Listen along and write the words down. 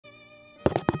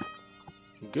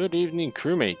Good evening,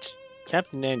 crewmates.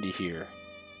 Captain Andy here.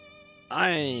 I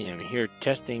am here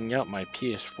testing out my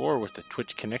PS4 with the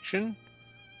Twitch connection.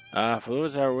 For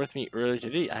those that were with me earlier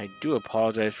today, I do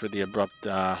apologize for the abrupt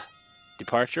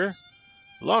departure.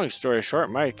 Long story short,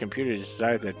 my computer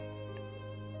decided to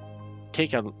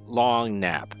take a long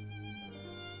nap.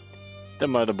 The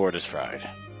motherboard is fried.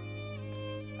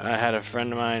 I had a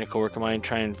friend of mine, a coworker of mine,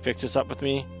 try and fix this up with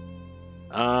me.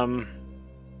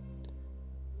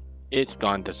 It's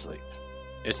gone to sleep.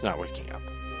 It's not waking up.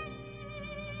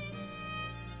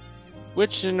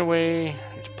 Which, in a way,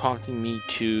 is prompting me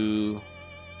to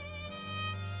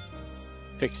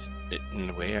fix it in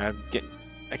a way. I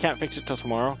can't fix it till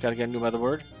tomorrow. Gotta get a new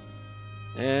motherboard.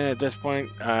 And at this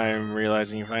point, I'm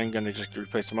realizing if I'm gonna just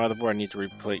replace the motherboard, I need to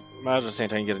replace. Might as well same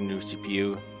time get a new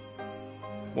CPU,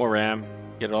 more RAM,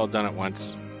 get it all done at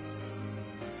once.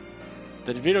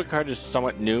 The video card is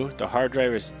somewhat new. The hard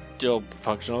drive is still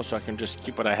functional, so I can just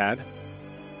keep what I had.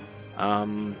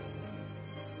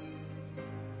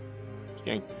 It's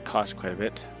going to cost quite a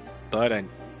bit, but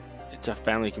it's a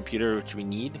family computer which we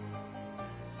need.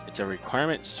 It's a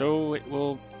requirement, so it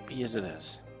will be as it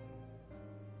is.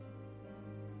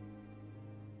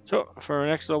 So for the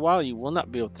next little while, you will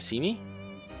not be able to see me,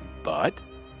 but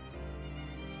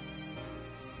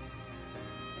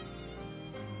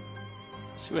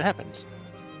see what happens.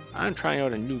 I'm trying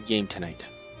out a new game tonight.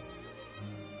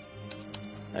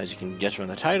 As you can guess from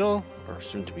the title, or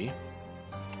soon to be,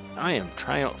 I am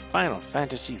trying out Final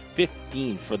Fantasy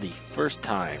 15 for the first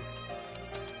time.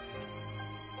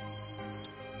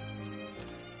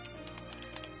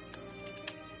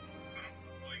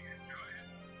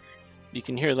 You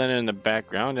can hear Lennon in the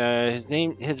background.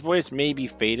 His voice may be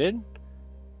faded.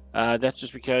 That's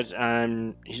just because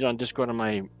he's on Discord on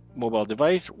my mobile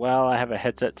device while I have a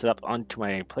headset set up onto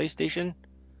my PlayStation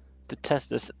to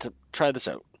try this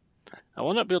out. I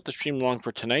will not be able to stream long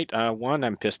for tonight. One,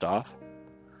 I'm pissed off.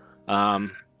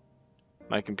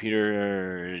 My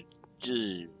computer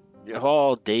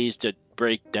all days to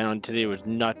break down today was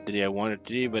not the day I wanted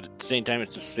to be, but at the same time,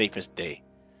 it's the safest day.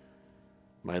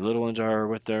 My little ones are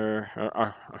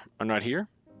not here,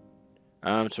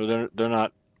 so they're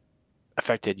not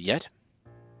affected yet.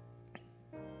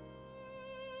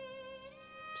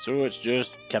 So it's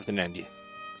just Captain Andy,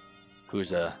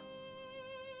 who's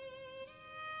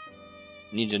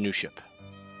needs a new ship,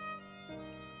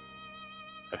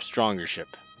 a stronger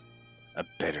ship, a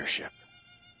better ship,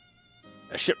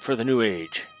 a ship for the new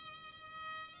age.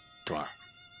 Tomorrow.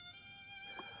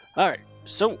 All right,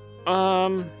 so I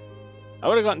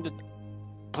would have gotten to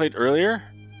played earlier,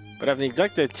 but I've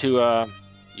neglected to.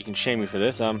 You can shame me for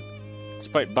this.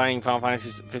 Despite buying Final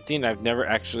Fantasy 15, I've never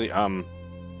actually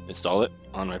installed it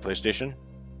on my PlayStation.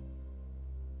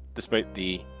 Despite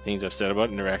the things I've said about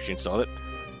it, never actually installed it.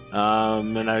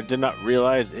 And I did not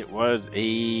realize it was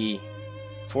a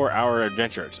 4-hour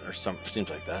adventure or something. Seems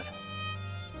like that.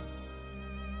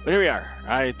 But here we are.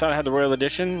 I thought I had the Royal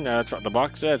Edition. That's what the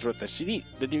box says. What the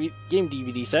game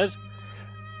DVD says.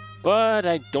 But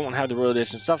I don't have the Royal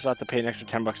Edition stuff, so I have to pay an extra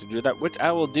 $10 to do that, which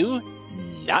I will do.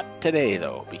 Not today,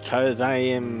 though, because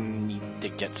I need to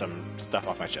get some stuff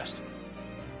off my chest.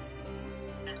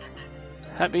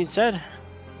 That being said,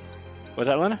 was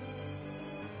that Lena?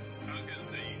 I was gonna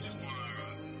say, you just wanna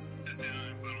sit down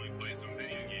and finally play some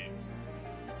video games.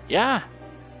 Yeah.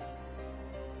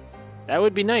 That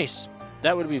would be nice.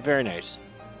 That would be very nice.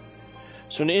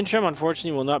 So in the interim,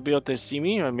 unfortunately, you will not be able to see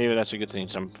me, or maybe that's a good thing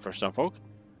for some folk.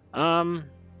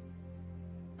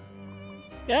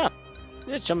 Yeah.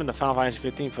 Let's jump into Final Fantasy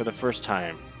 15 for the first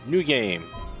time. New game.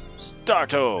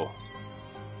 Starto!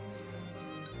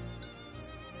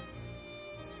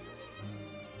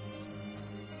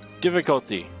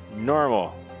 Difficulty.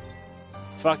 Normal.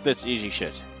 Fuck this easy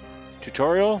shit.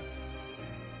 Tutorial.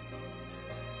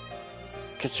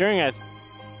 Considering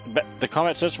the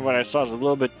combat system, what I saw is a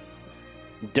little bit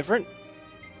different.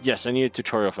 Yes, I need a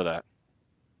tutorial for that.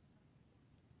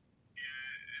 Yeah,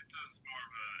 it does more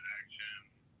of an action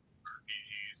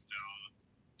RPG style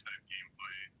type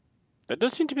gameplay. That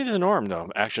does seem to be the norm,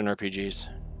 though, action RPGs.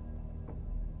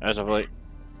 As of late.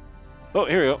 Oh,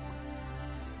 here we go.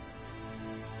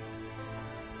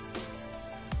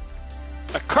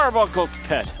 A carbuncle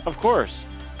pet, of course.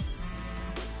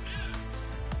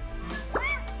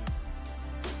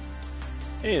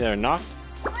 Hey there, Noct.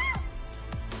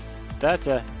 That's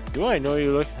do I know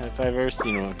you? Look, if I've ever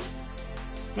seen one.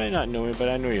 You might not know me, but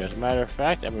I know you. As a matter of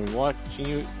fact, I've been watching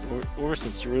you over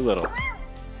since you were little.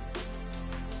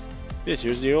 This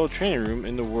here's the old training room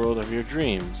in the world of your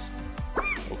dreams.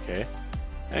 Okay.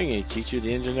 I'm going to teach you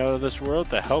the ins and outs of this world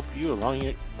to help you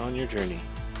along on your journey.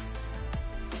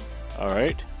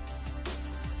 Alright.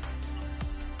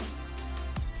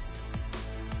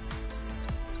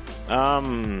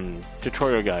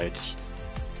 Tutorial guides.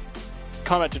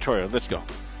 Combat tutorial, let's go.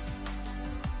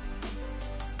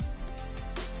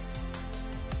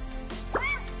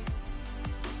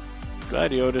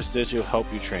 Gladiotus, this will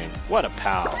help you train. What a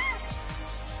pal.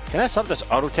 Can I stop this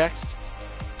auto text?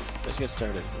 Let's get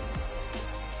started.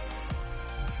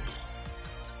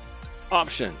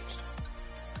 Options.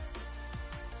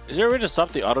 Is there a way to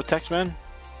stop the auto text, man?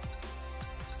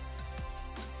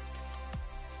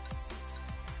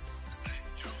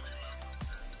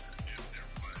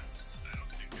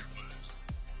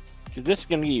 Because this is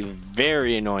going to be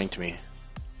very annoying to me.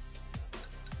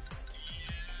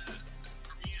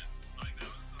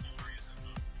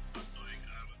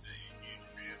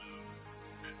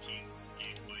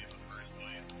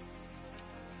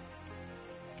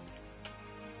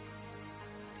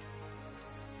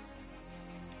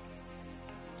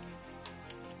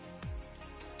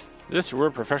 This is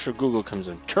where Professor Google comes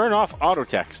in. Turn off auto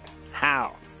text.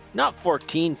 How? Not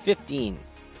 14, 15.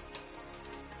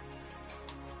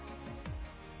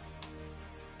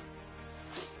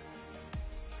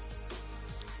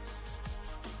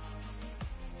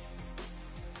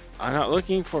 I'm not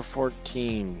looking for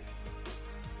 14.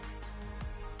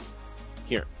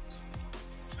 Here.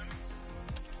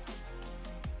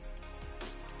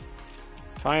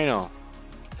 Final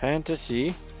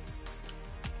Fantasy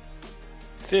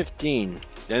 15.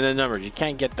 Then the numbers. You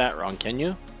can't get that wrong, can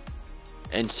you?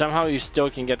 And somehow you still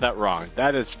can get that wrong.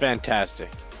 That is fantastic.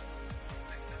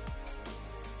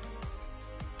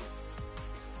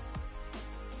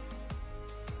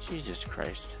 Jesus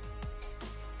Christ.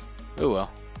 Oh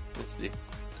well. Let's see.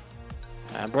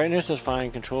 Brightness is fine.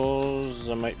 Controls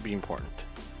might be important.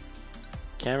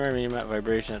 Camera, minimap,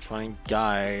 vibration, that's fine.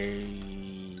 Guy,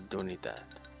 don't need that.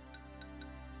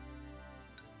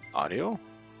 Audio?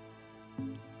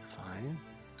 Fine.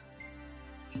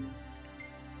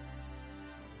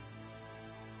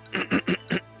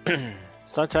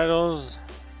 Subtitles?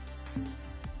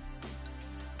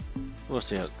 We'll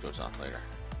see how it goes on later.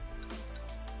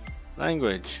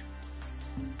 Language.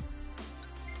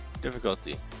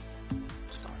 Difficulty.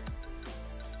 It's fine.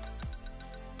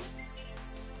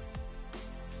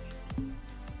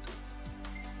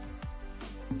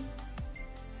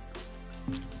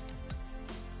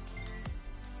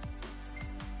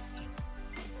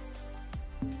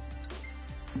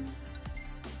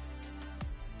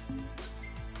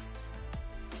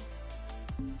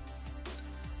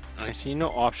 I see no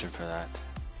option for that.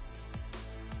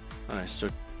 Alright, so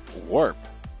warp.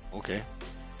 Okay.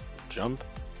 Jump.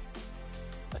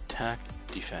 Attack,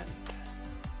 defend.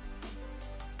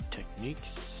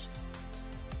 Techniques.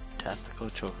 Tactical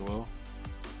chocobo.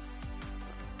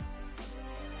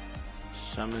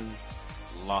 Summon.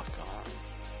 Lock on.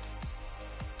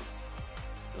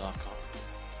 Lock on.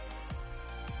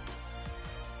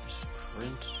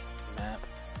 Sprint. Map.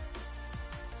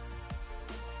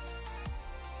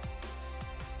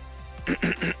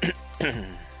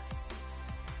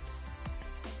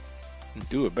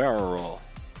 Do a barrel roll.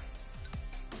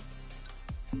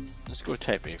 Let's go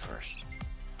type A first.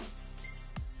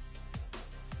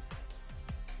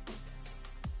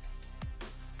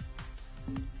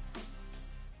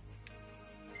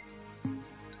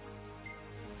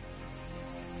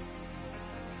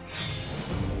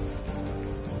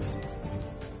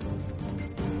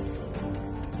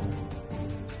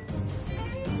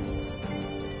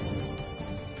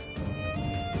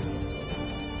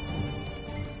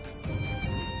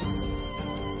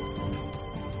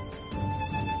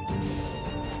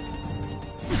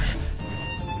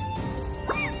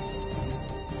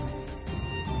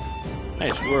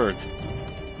 Nice work.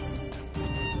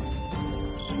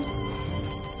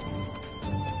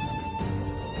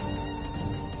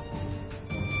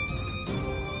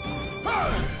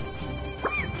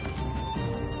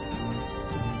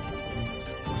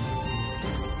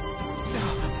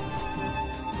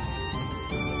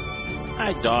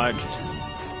 I dodged.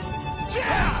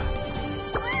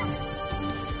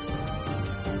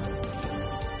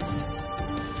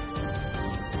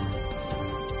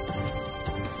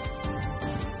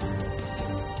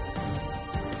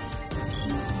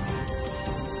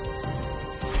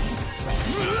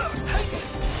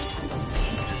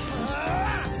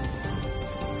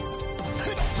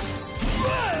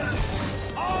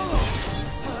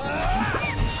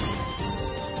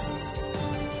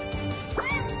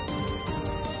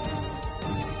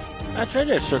 I tried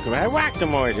to circle. I whacked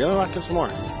him already. Let me whack him some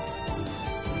more.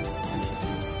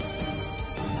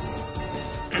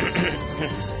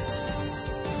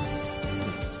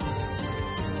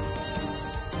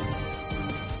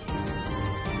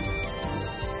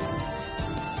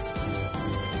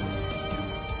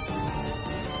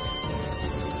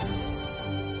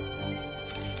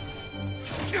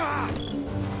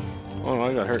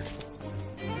 I got hurt.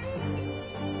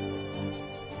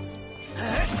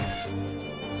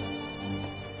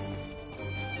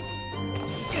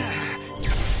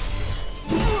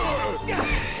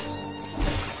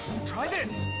 Try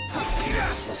this.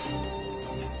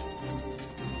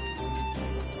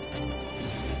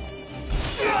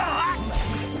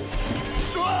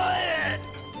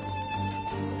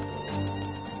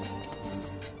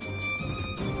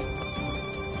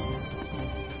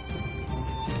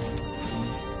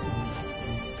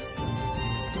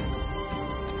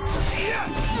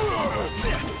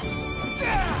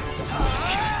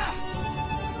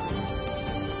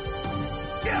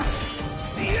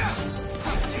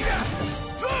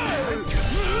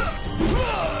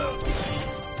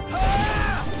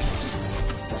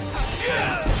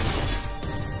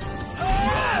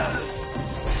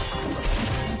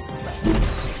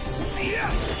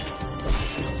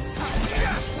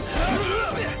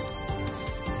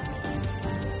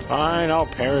 Fine, I'll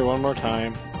parry one more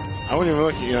time. I wouldn't even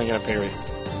look at you, not gonna parry.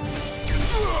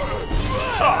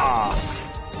 Ah!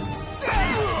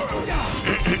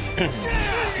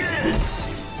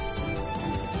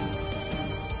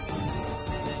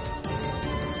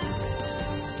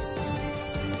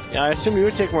 Yeah, I assume you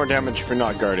would take more damage for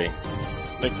not guarding,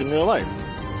 like in real life.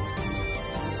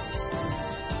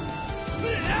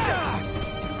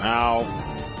 Ow.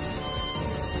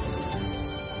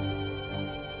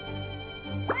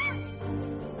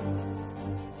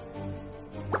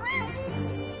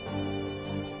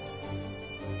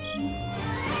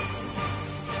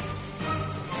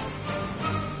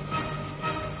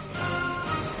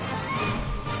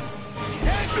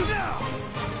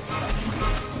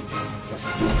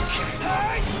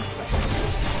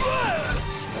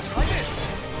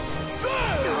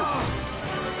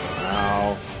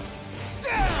 Ow.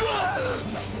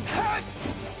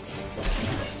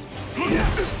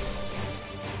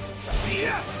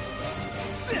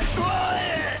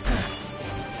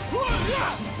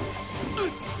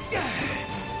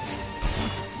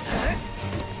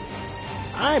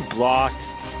 I blocked.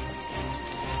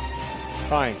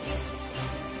 Fine.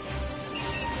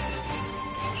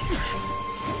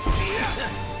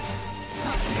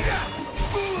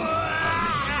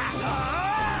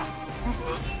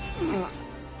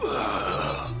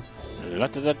 Da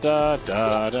da da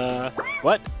da da.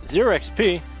 What? 0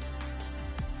 XP?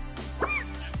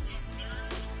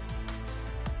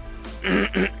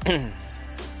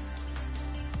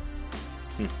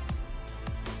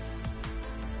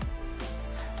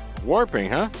 Warping,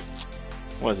 huh?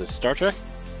 What is it, Star Trek?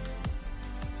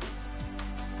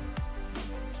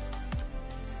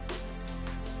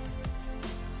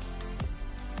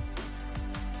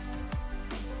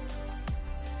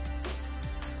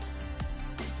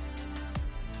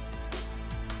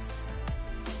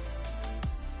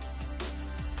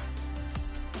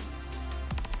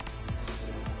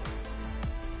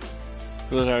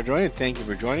 For those that are joining, thank you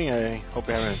for joining. I hope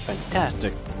you're having a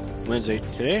fantastic Wednesday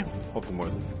today. Hope you're more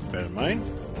than better than mine.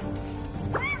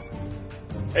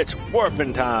 It's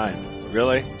warping time!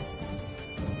 Really?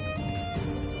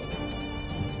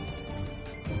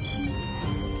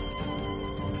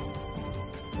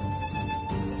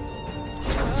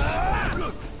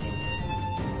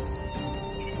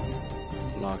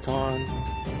 Lock on.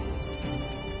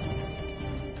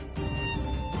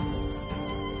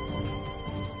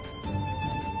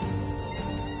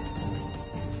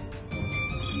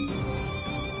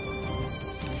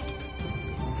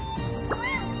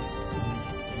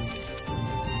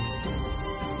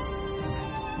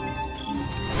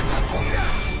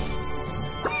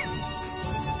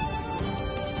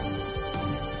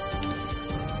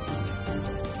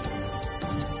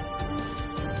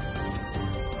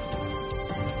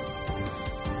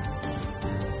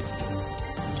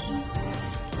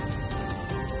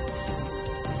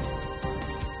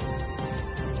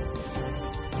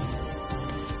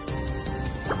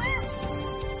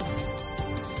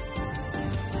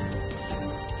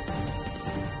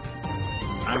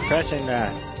 I'm pressing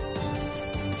that.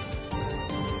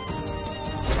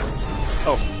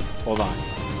 Oh, hold on.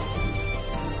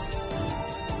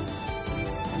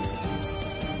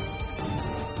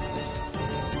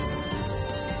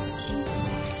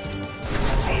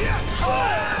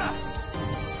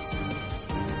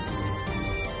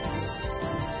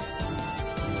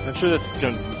 I'm sure this is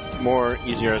going to be more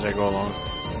easier as I go along.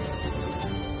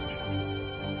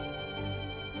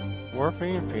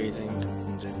 Warping and phasing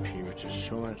tokens MP, which is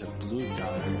shown as a blue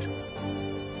guide.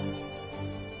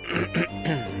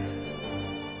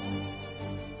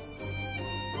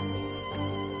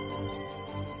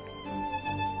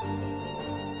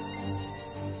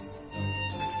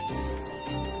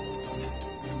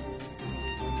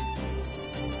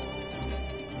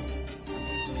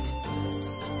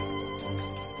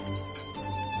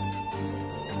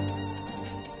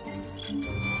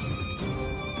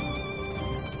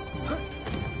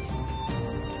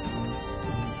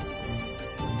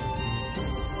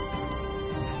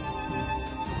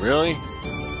 Really?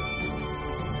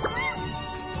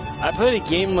 I played a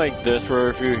game like this where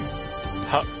if you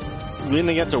lean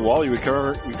against a wall, you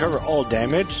recover all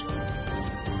damage.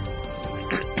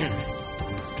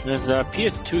 There's a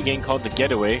PS2 game called The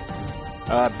Getaway,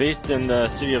 based in the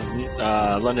city of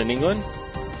London, England.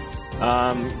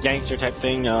 Gangster type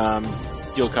thing,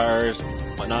 steal cars,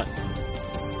 whatnot.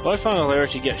 Well, I found it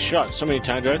hilarious. You get shot so many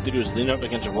times, all you have to do is lean up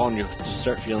against a wall and you just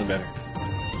start feeling better.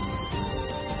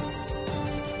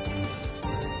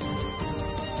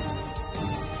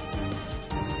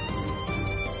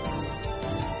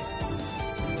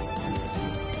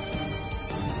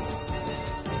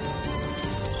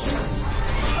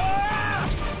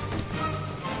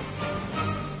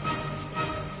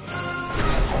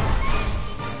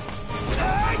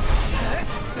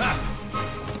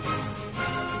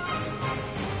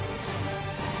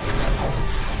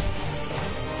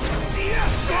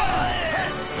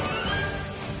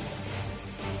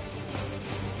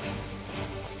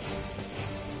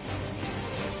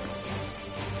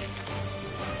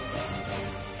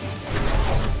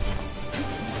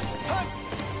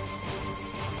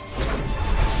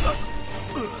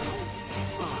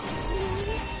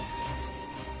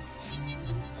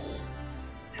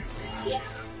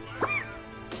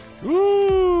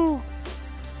 Woo!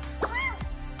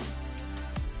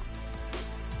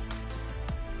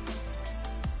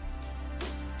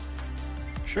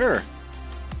 Sure.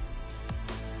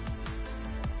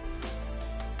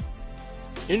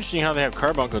 Interesting how they have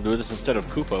Carbuncle do this instead of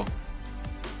Kupo.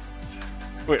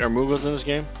 Wait, are Moogles in this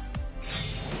game?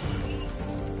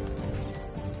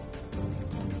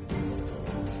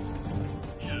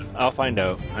 I'll find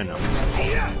out. I know.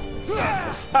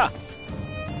 Ha!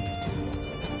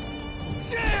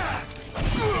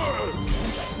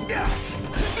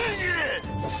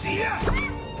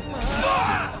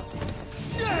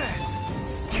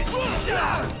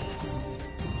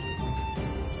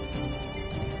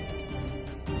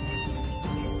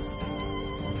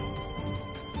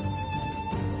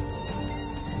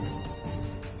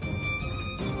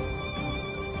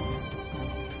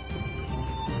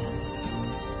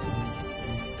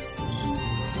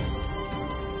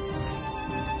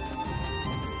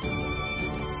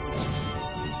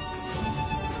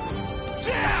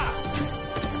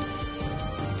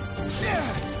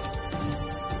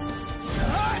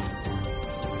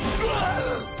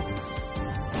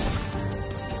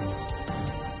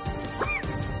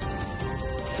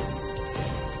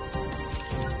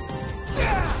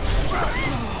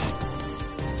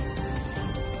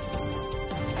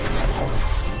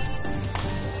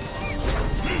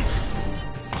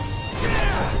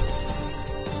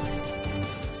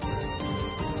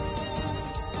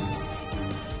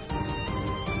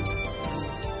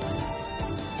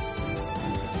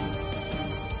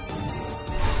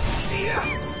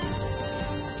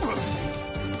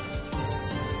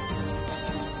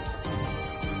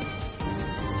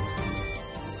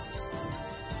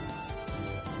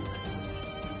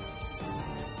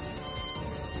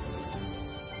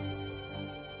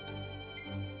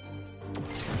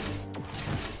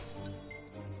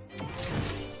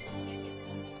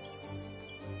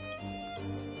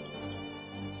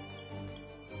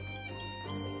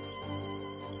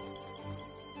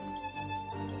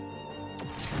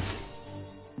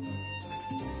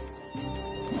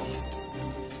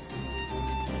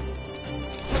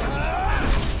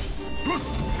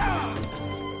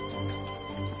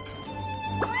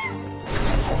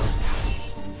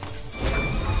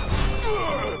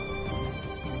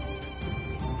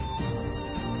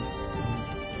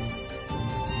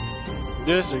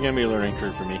 This is gonna be a learning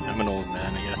curve for me. I'm an old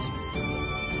man, I guess.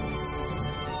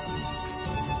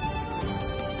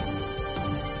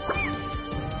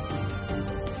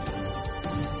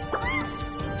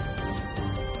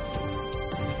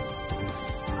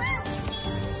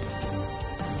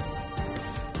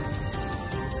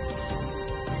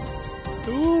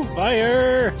 Ooh,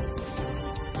 fire!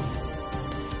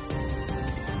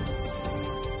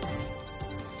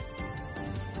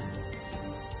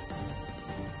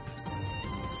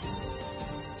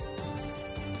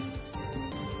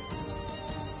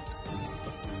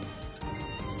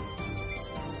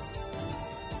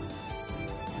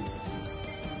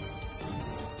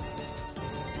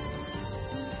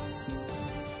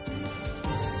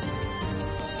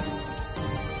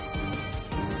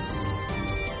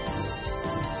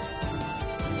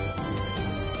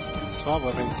 Swap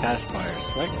weapon cash fire.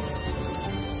 Select.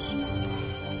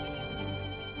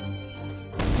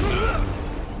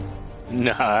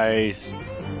 Nice.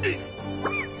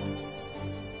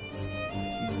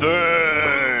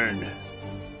 Burn.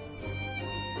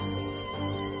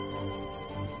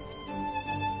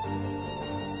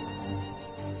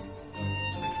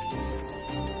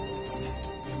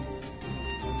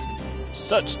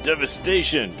 Such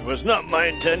devastation was not my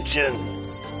intention.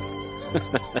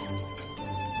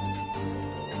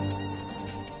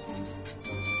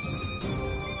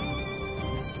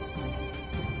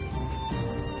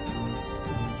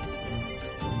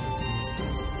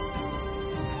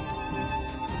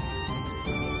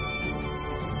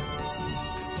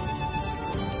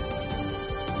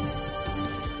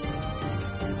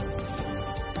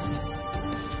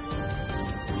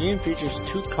 The game features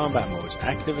 2 combat modes,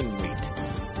 active and wait.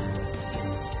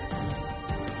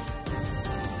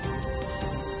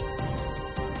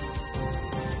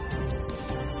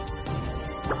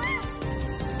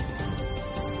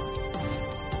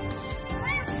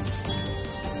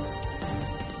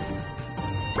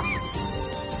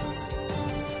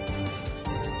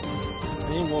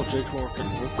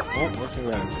 Won't work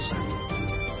without this.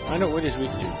 Find out what he's weak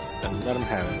to. Let him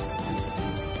have it.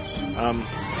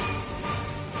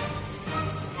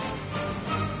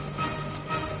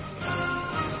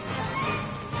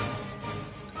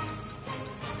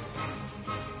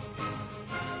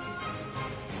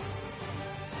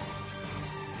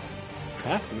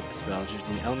 Craft spells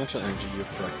using the elemental energy you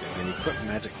have collected, and equip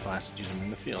magic flasks using them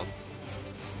in the field.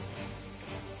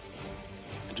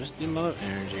 Adjust the amount of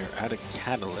energy or add a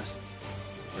catalyst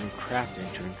when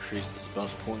crafting to increase the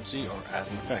spell's potency or add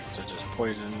an effect such as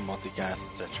poison, multicast,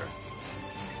 etc.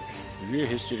 Review your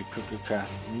history to quickly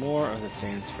craft more of the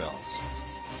same spells.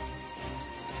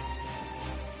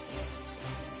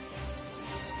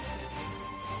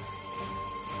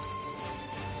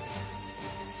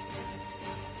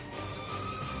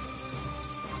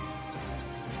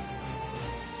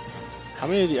 How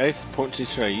many of the ice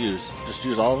potencies should I use? Just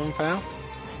use all of them for now?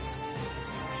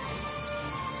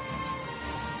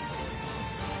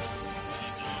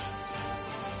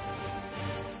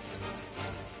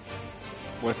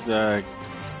 What's the...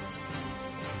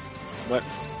 What?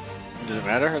 Does it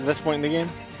matter at this point in the game?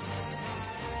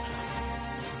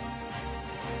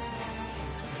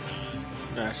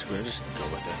 Nah, screw it, just go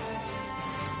with it.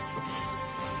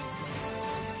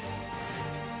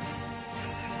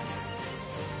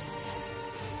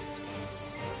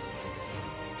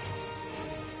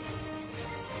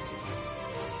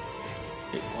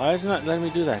 Why is it not letting me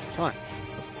do that? Come on.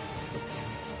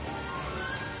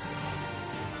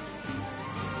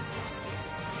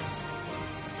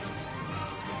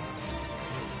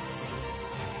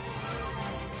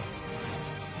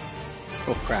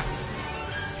 Oh crap.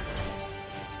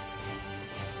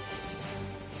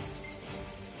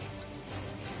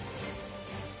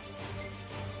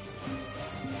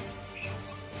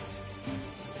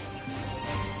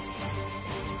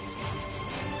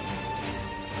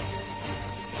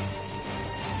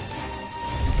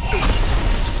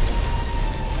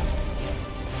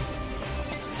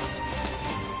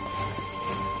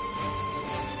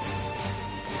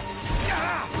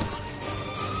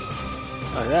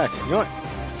 Oh, that's it. You know what?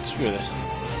 Screw this.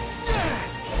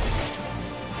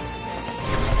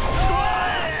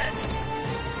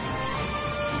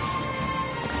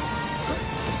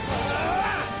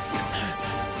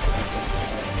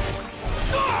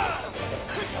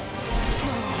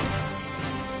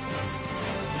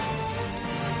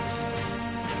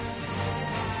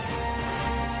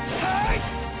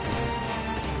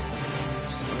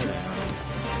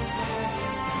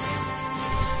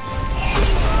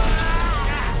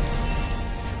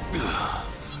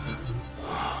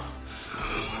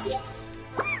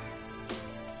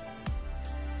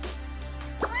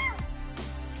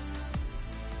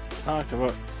 Talk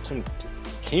about some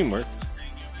teamwork.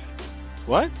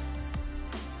 What?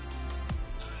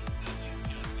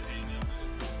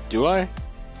 Do I?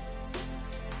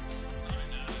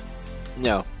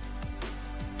 No.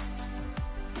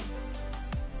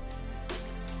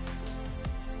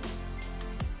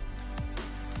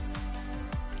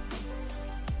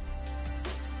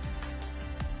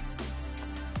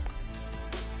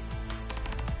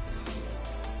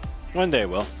 One day,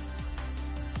 will.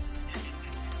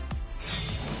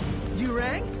 You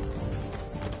rang?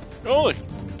 Holy,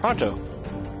 pronto.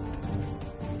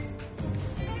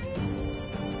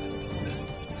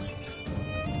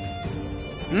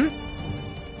 Hmm?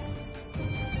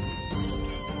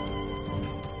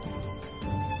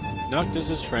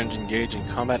 Noctis' friends engage in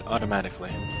combat automatically.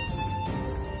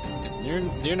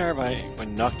 Near nearby,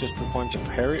 when Noctis performs a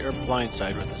parry or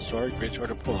blindside with a sword, greatsword,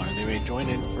 or polearm, they may join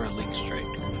in for a link strike.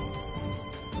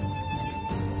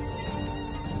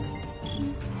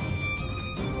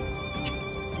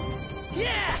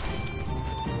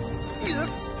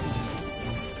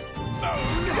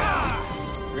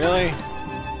 Really?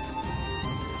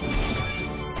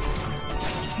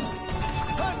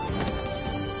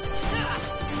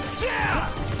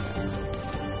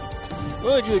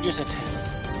 Would you just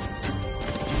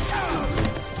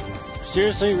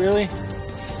seriously, really?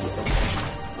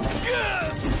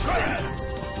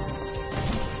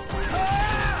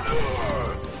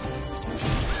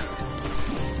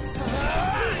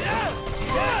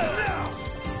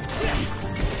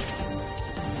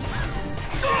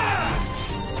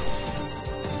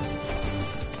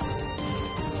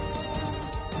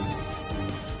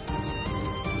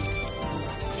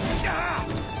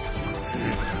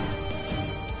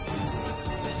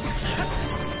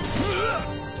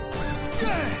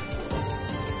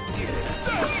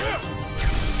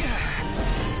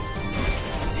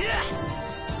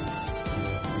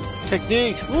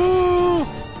 Techniques! Woo!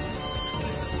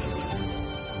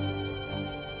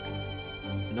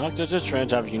 Noctis'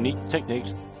 friends have unique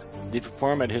techniques they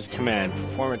perform at his command.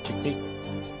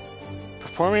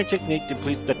 Performing a technique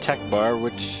depletes the tech bar,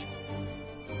 which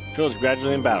fills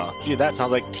gradually in battle. Gee, that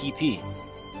sounds like TP.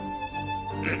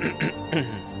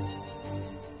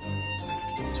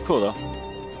 It's cool though.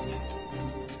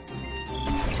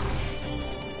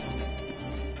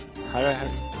 How do I...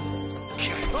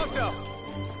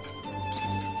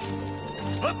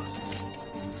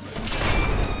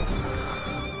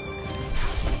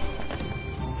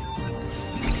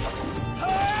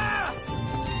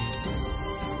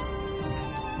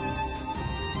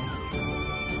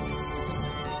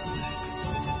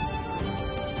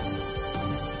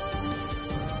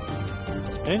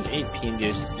 Spend 8p in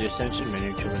the Ascension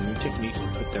menu to learn new techniques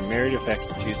and put their myriad effects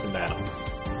to use in battle.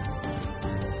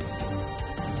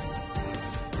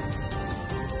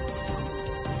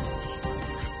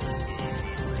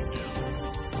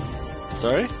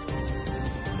 Sorry?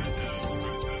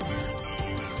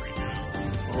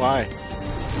 Why?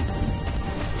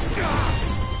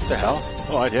 What the hell?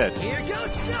 Oh, I did. Here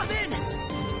goes nothing!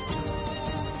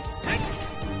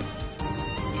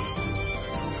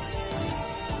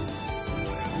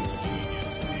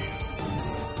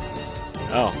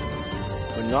 Oh.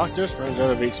 When Noctis runs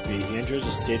out of HP, he enters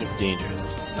a state of danger.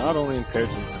 This not only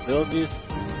impairs his abilities,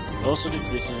 it also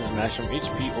decreases his maximum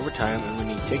HP over time and when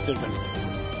he takes damage.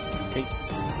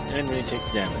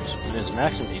 When his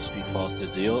maximum HP falls to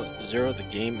zero, the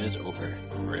game is over.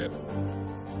 RIP.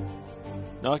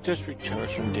 Noctis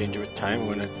recovers from danger with time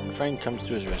when a friend comes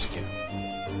to his rescue.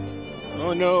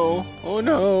 Oh no! Oh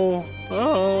no!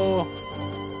 Oh!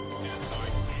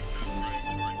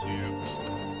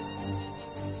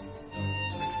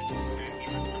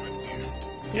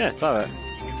 Yeah, I saw that.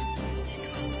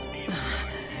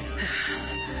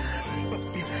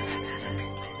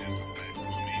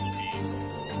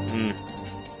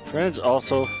 Friends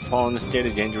also fall in a state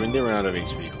of danger when they run out of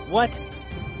HP. What?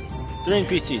 They're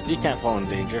NPCs, they can't fall in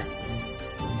danger.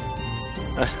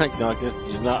 Unlike Noctis,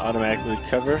 they do not automatically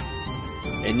recover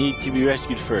and need to be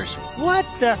rescued first. What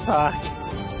the fuck?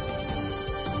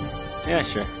 Yeah,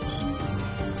 sure.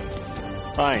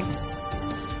 Fine.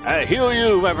 I heal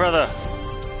you, my brother!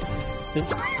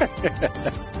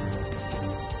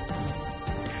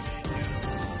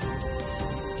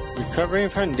 Recovering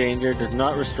from danger does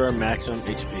not restore maximum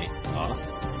HP. Aw.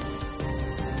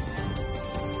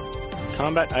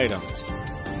 Combat items.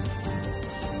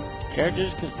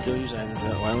 Characters can still use items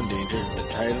while in danger. The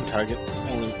item target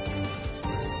only.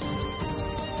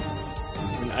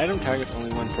 When an item targets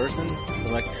only one person,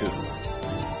 select who.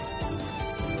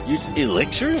 Use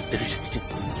elixirs?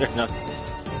 They're not.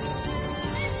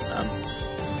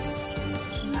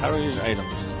 How do I use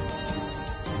items?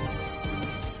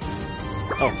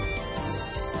 Oh.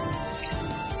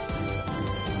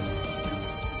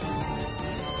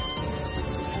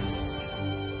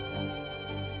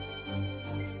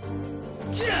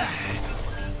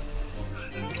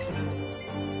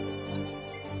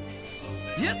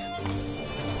 Yep.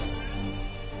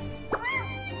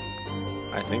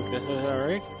 I think this is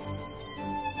alright.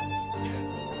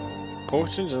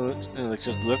 Potions and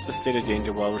elixirs lift the state of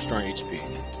danger while restoring HP.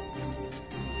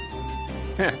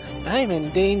 I'm in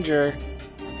danger.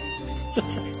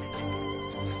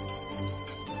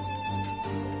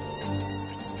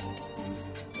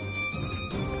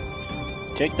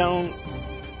 Take down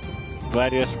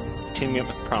Gladius teaming up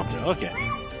with Prompto. Okay.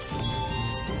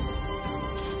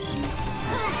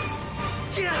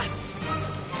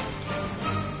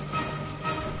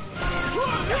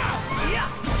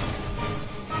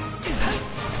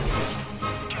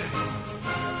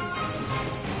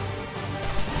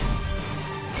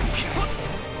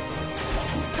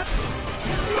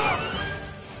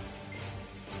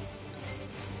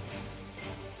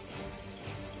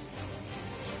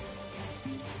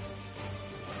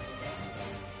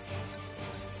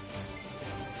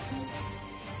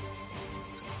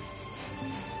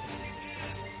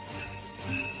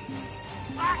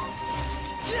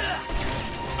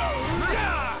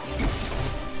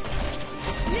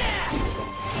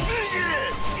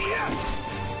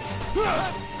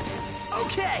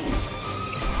 Okay!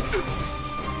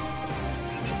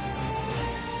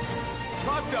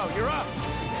 Proto, you're up!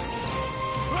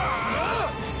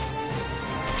 Proto!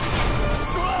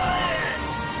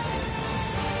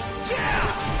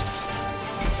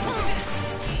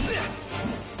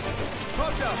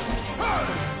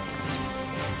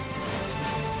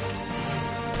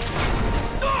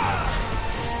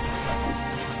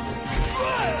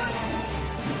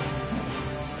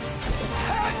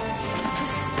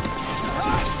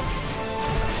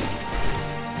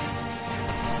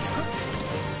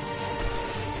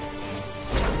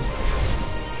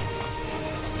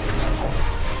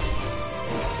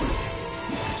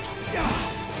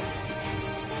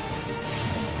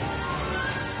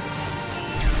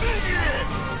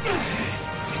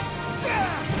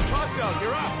 Proto,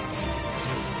 you're up!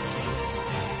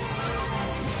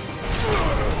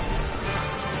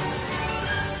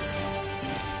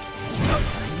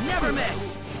 I never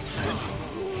miss!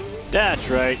 That's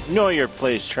right. Know your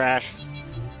place, trash.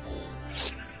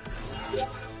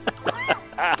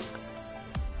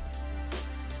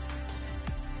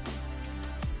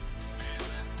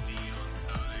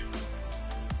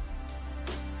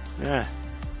 Yeah.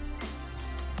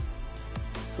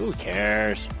 Who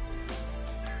cares?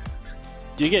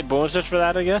 Do you get bonuses for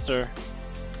that, I guess, or?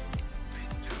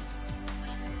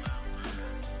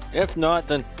 If not,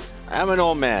 then I'm an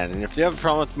old man, and if you have a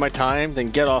problem with my time, then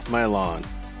get off my lawn.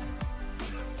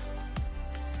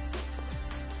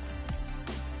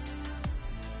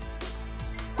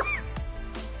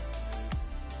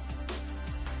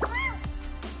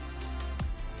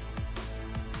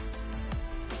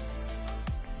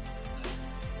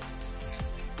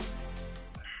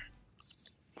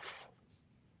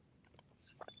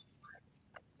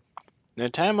 In a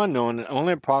time unknown,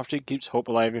 only a prophecy keeps hope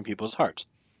alive in people's hearts.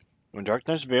 When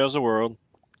darkness veils the world,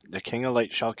 the King of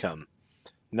Light shall come.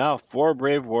 Now 4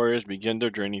 brave warriors begin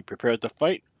their journey, prepared to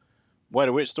fight. What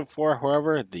awaits them for,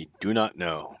 however, they do not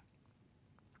know.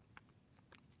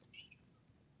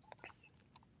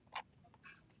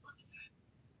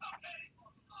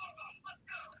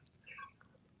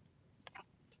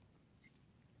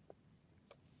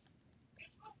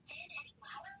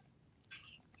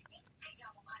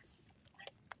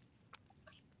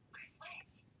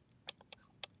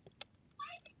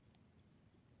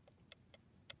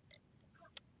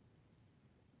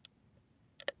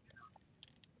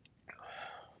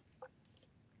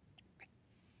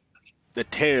 The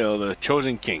tale of the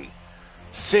chosen king,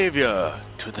 savior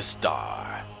to the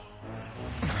star.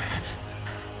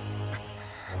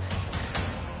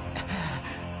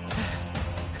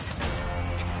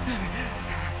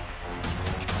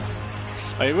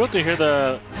 Are you able to hear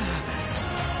the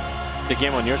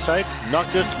game on your side?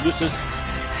 Noctis, Lucis,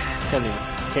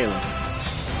 Kalen.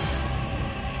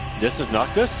 This is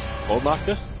Noctis? Old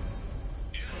Noctis?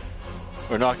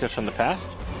 Or Noctis from the past?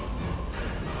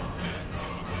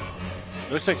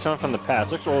 Looks like someone from the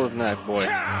past. Looks older than that boy.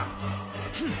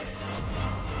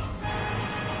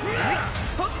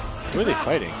 Who are they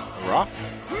fighting? Rock?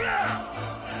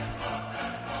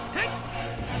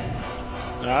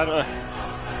 I don't...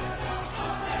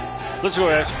 Let's go,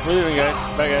 guys. We're leaving, guys.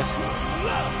 Bye, guys.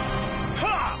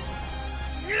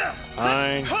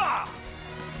 Fine.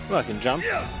 Oh, I can jump.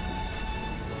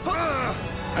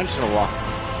 I'm just gonna walk.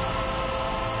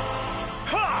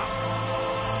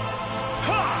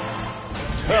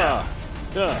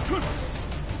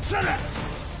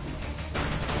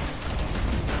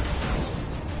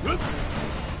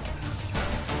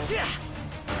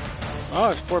 Oh,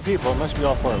 it's 4 people. It must be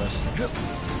all 4 of us.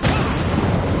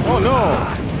 Oh no!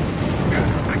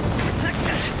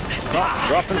 Stop,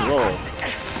 drop, and roll.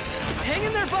 Hang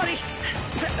in there, buddy!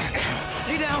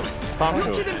 Stay down! Poncho.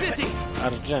 We'll keep them busy!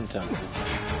 Argenta.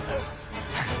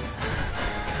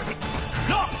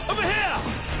 Noct, over here!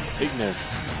 Ignis.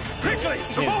 Quickly,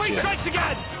 before he strikes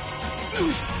again!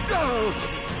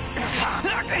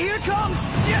 Here it comes!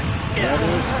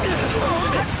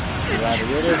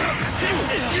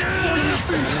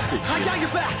 I got your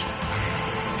back!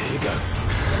 Here you go.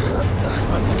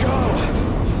 Let's go!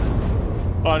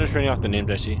 Oh, I'm just reading off the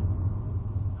names I see.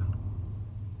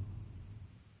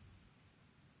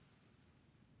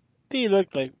 They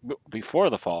looked like before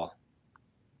the fall.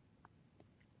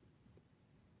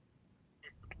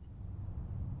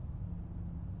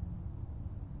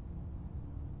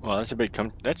 Well, that's a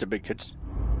big kids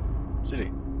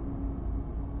city.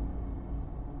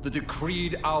 The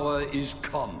decreed hour is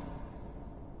come.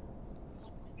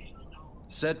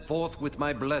 Set forth with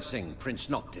my blessing, Prince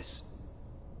Noctis.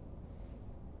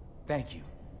 Thank you,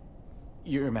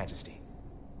 Your Majesty.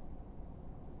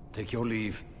 Take your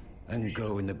leave and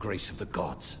go in the grace of the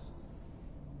gods.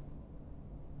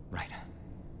 Right.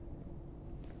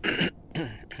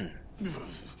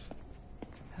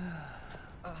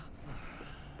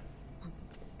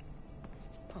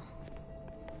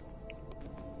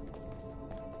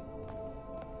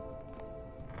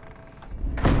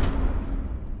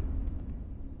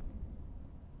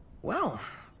 Well,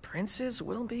 princes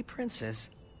will be princes.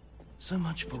 So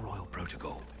much for royal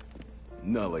protocol.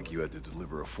 Not like you had to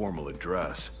deliver a formal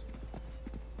address.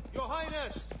 Your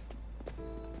Highness!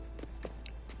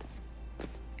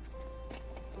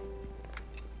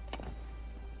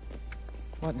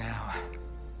 What now?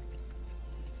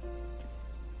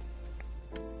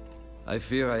 I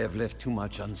fear I have left too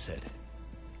much unsaid.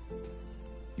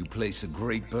 You place a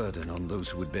great burden on those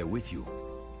who would bear with you.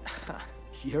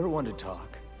 You're one to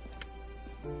talk.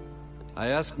 I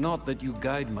ask not that you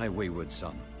guide my wayward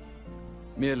son,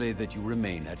 merely that you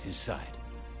remain at his side.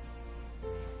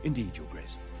 Indeed, Your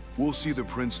Grace. We'll see the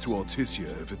prince to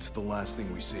Alticia if it's the last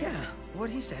thing we see. Yeah,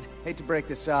 what he said. Hate to break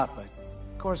this up, but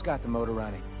Kor's got the motor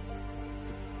running.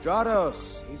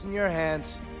 Drados, he's in your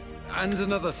hands. And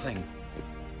another thing.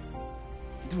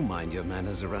 Do mind your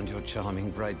manners around your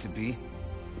charming bride-to-be.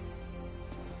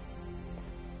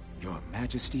 Your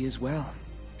Majesty as well.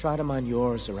 Try to mind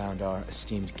yours around our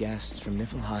esteemed guests from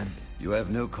Niflheim. You have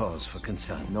no cause for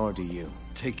concern. Nor do you.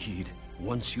 Take heed.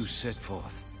 Once you set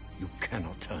forth, you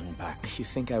cannot turn back. You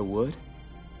think I would?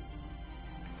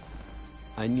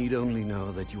 I need only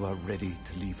know that you are ready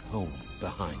to leave home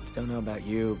behind. Don't know about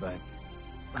you, but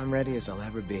I'm ready as I'll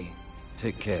ever be.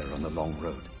 Take care on the long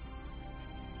road.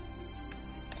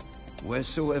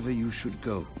 Wheresoever you should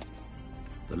go,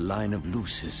 the line of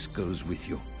Lucis goes with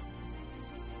you.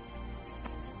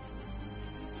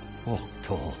 Walk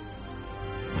tall,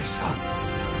 my son.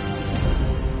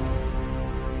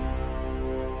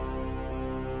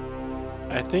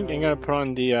 I think I'm gonna put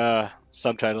on the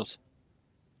subtitles.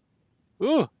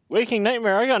 Ooh, Waking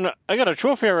Nightmare! I got a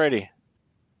trophy already.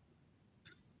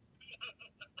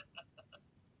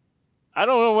 I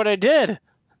don't know what I did,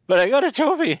 but I got a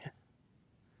trophy.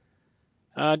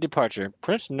 Departure.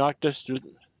 Prince Noctis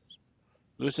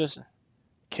Lucis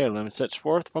Caelum sets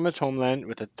forth from his homeland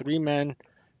with a three-man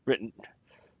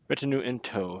retinue in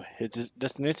tow. His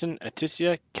destination,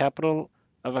 Alticia, capital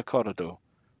of Acordo,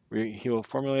 where he will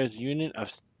formalize a union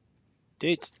of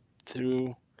states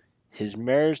through his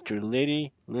marriage to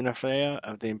Lady Lunafreya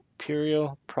of the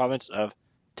imperial province of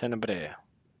Tenebrea.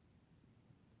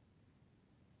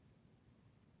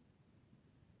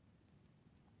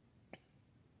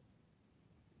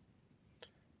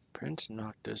 Prince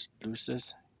Noctis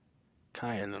Lucis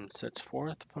Caelum sets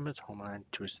forth from his homeland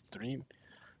to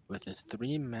with his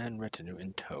three-man retinue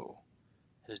in tow.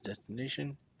 His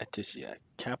destination, Alticia,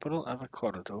 capital of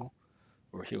Acordo,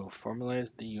 where he will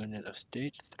formalize the union of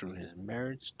states through his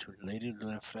marriage to Lady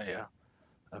Lunafreya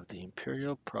of the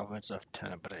imperial province of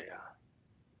Tenebrea.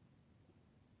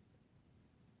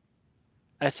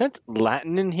 I sense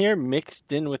Latin in here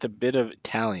mixed in with a bit of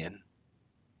Italian.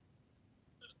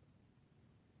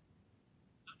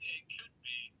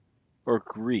 Or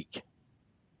Greek.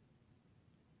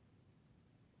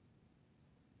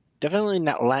 Definitely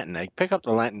not Latin. I pick up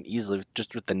the Latin easily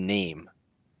just with the name.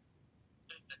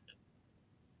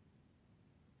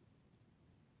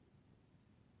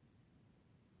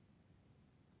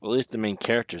 Well, at least the main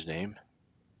character's name.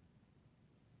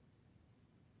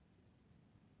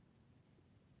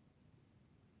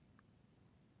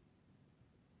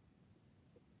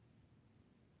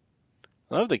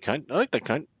 I love the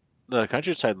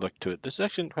countryside look to it. This is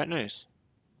actually quite nice.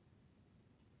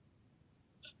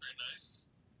 Very nice.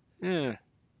 Yeah.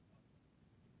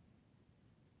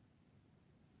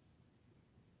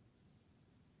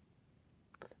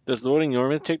 Does loading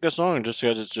normally take this long, or just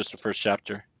because it's just the first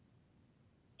chapter?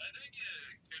 I think it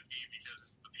could be because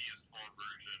it's the PS4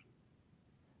 version.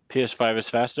 PS5 is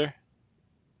faster?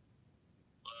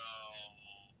 Well,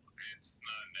 it's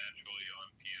not naturally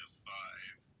on PS5,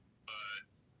 but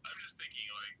I'm just thinking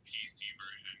like PC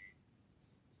version.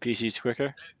 PC's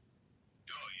quicker?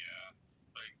 Oh yeah,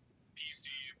 like PC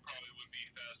probably would be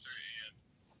faster, and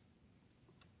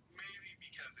maybe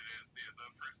because it is the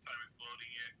first time it's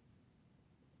loading it.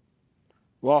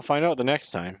 Well, I'll find out the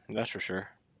next time, that's for sure.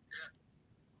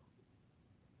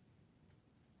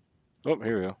 Oh,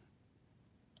 here we go.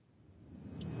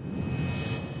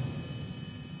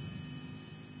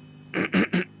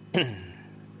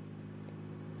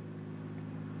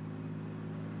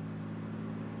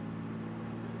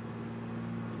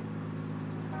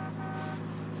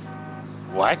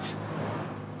 What?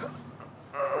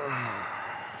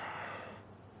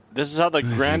 This is how the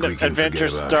grand adventure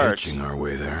starts. Hitching our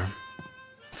way there.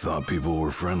 Thought people were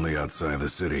friendly outside the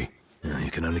city.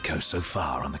 You can only go so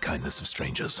far on the kindness of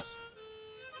strangers.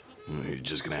 You're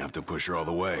just gonna have to push her all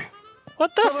the way.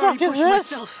 What the I've already fuck is pushed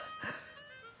this? myself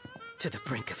to the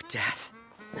brink of death.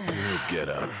 Get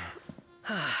up.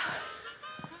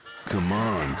 Come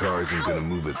on, car isn't gonna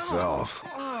move itself.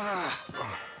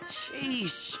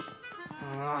 Sheesh.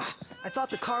 I thought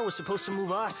the car was supposed to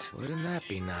move us. Wouldn't that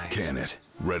be nice? Can it?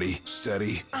 Ready,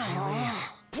 steady.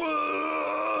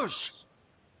 Push!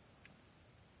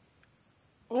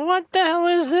 What the hell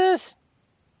is this?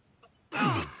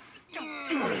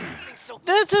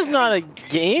 This is not a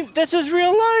game. This is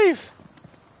real life.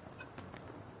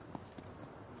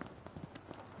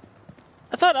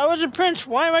 I thought I was a prince.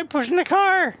 Why am I pushing the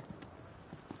car?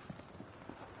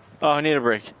 Oh, I need a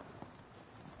break.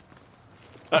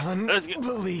 Let's go.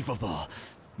 Unbelievable.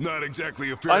 Not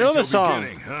exactly a I fairy know tale the song.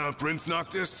 beginning, huh, Prince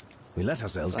Noctis? We let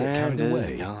ourselves get Land carried is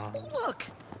away. gone. Look,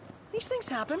 these things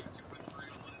happen.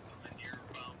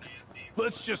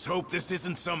 Let's just hope this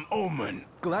isn't some omen.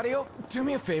 Gladio, do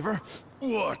me a favor.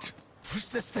 What? Push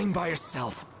this thing by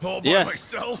yourself. All by Yes.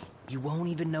 myself? You won't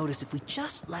even notice if we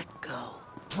just let go.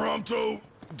 Prompto,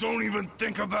 don't even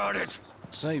think about it.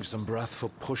 Save some breath for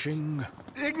pushing.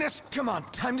 Ignis, come on,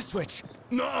 time to switch.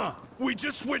 Nuh-uh, we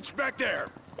just switched back there.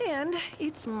 And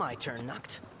it's my turn,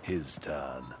 Noct. His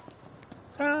turn.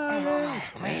 My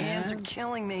hands are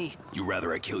killing me. You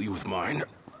rather I kill you with mine?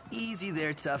 Easy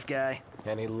there, tough guy.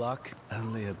 Any luck?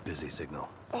 Only a busy signal.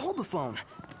 Hold the phone.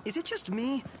 Is it just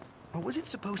me? Or was it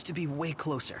supposed to be way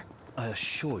closer? I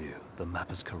assure you, the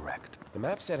map is correct. The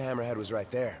map said Hammerhead was right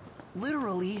there.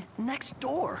 Literally next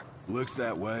door. Looks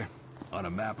that way. On a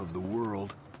map of the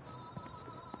world.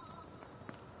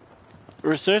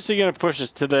 We're seriously gonna push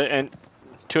us to the end,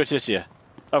 to Atisia.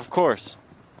 Of course.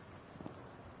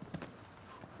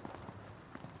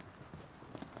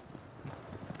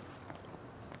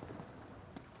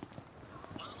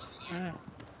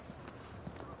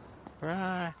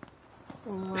 Right.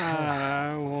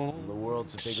 I won't The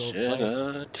world's a big old shed place.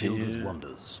 a Filled with tear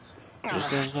wonders.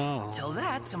 just as long Tell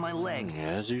that to my legs.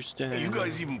 as you stand. Are you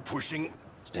guys even pushing?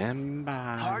 Stand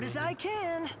by. Hard as I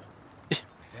can. With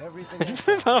everything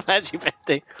I've got, Magic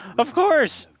Birthday. Of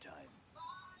course.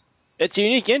 It's a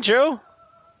unique intro.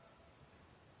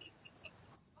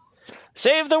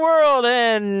 Save the world,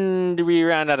 and we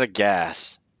ran out of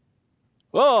gas.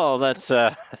 Well, that's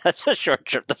a short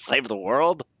trip to save the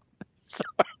world.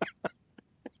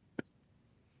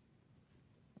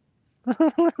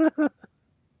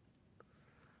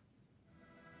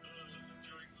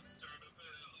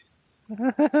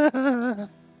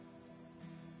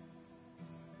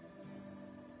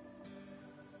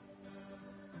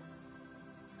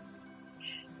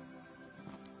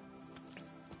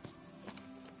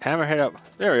 Hammerhead up.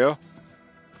 There we go.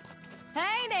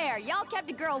 Hey there, y'all kept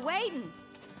a girl waiting.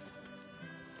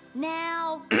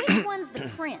 Now, which one's the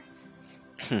prince?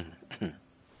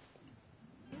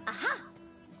 Aha!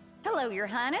 Hello, Your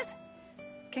Highness.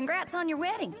 Congrats on your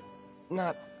wedding.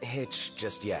 not hitched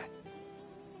just yet.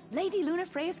 Lady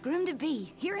Lunafreya's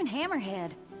groom-to-be, here in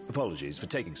Hammerhead. Apologies for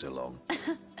taking so long.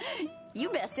 You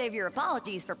best save your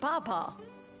apologies for Pawpaw.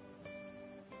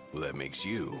 Well, that makes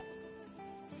you.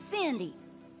 Cindy.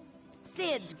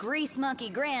 Sid's grease monkey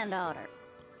granddaughter.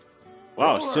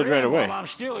 Wow, Sid right away. Well, I'm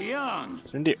still young.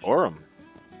 Cindy Orem.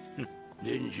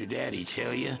 Didn't your daddy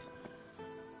tell you?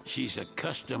 She's a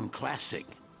custom classic,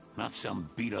 not some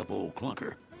beat-up old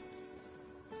clunker.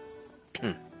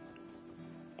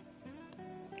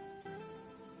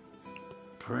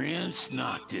 Prince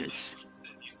Noctis.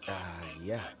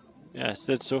 Yeah. Yeah,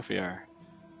 Sid Sophie are.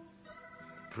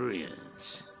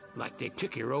 Prince. Like they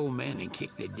took your old man and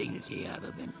kicked the dignity out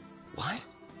of him. What?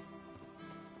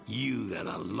 You got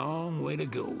a long way to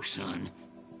go, son.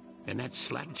 And that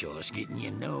slackjaw's getting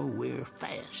you nowhere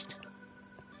fast.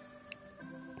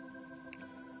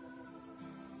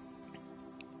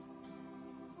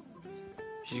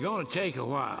 She's gonna take a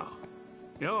while.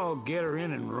 Y'all get her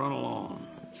in and run along.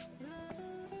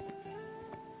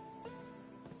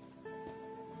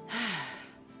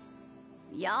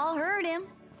 Y'all heard him.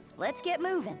 Let's get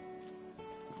moving.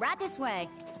 Right this way.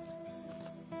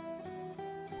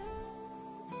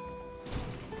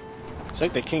 It's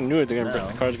like the king knew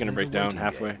the car's gonna break down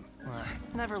halfway.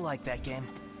 Never liked that game.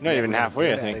 Not even Never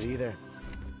halfway, I good at it think. either.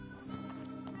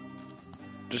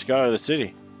 Just got out of the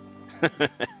city.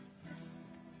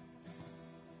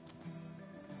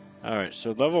 Alright,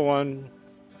 so level 1.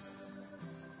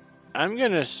 I'm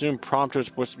gonna assume Prompto's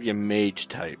supposed to be a mage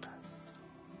type.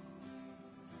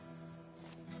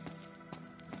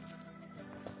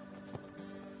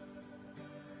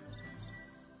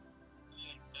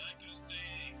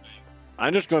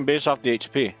 I'm just going based off the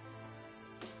HP.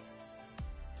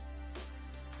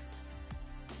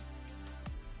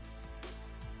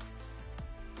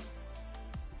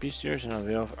 Bestiaries are now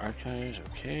available for archives.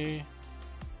 Okay.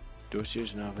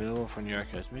 Dossiers are now available from the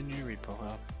archives menu. Read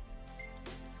profile.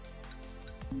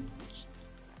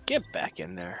 Get back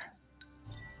in there.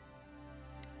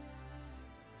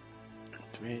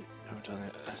 Activate. Hotel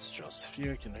astral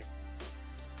sphere. Connect.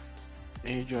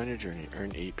 Aid you on your journey.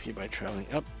 Earn AP by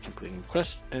traveling up, completing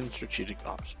quests and strategic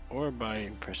ops, or by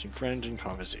impressing friends in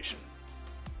conversation.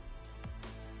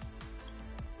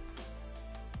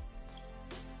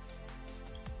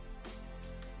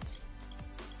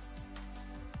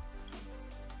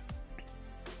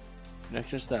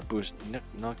 Nexus that boosts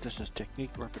Noctis's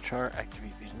technique repertoire.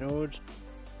 Activate these nodes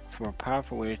for more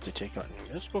powerful ways to take out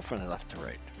enemies. Let's go from the left to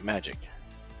right. Magic.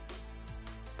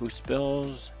 Boost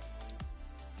spells.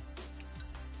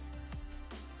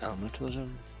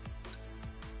 Elementalism.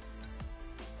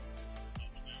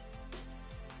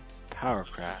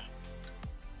 Powercraft.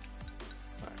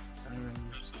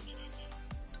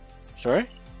 Sorry?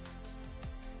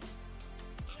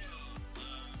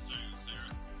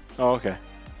 Oh, okay.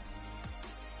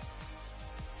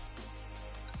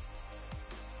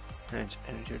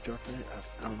 Energy absorption,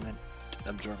 element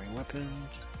absorbing weapons.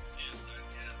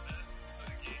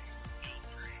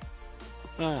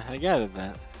 I gathered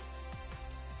that.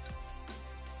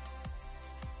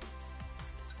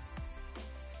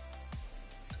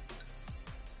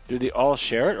 Do they all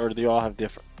share it, or do they all have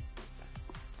different?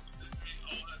 They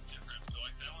all have different, so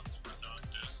like that one's for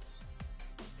Noctis.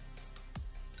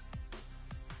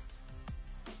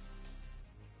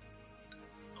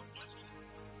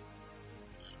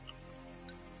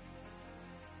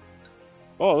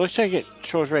 Oh, it looks like it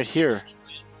shows right here.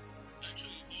 Actually,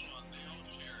 hold on, they all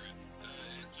share it.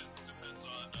 It just depends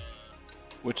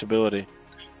on Which ability? who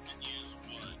can use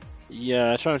what. Yeah,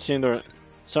 that's what I'm seeing. There,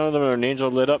 some of them are an angel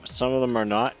lit up, some of them are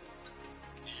not.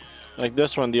 Like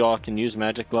this one, they all can use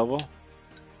magic level.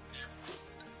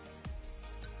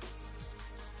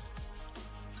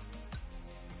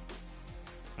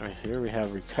 Alright, here we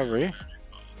have recovery.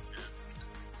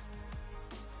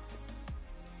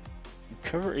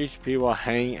 Recover HP while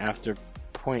hanging after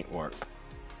point warp.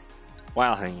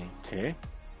 While hanging, okay.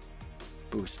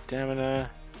 Boost stamina.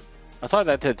 I thought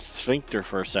that did sphincter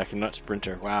for a second, not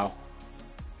sprinter. Wow.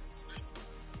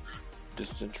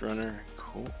 Distance runner,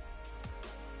 cool.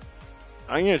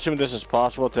 I'm gonna assume this is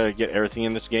possible to get everything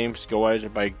in this game skill-wise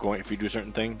by going if you do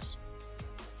certain things.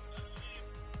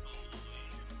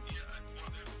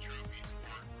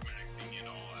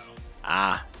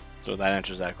 Ah, so that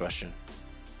answers that question.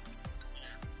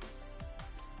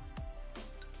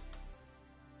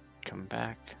 Come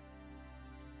back.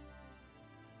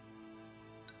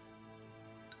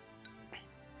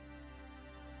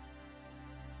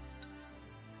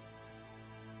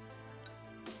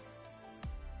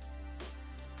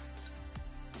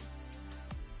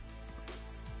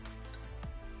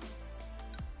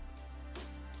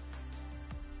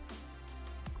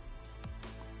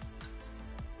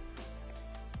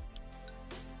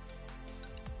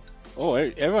 Oh,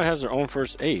 everyone has their own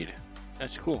first aid.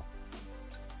 That's cool.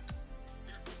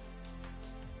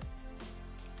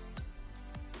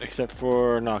 Except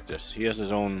for Noctis. He has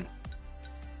his own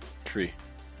tree.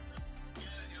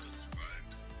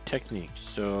 Techniques.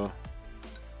 So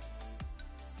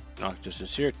Noctis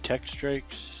is here. Tech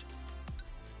strikes.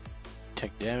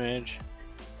 Tech damage.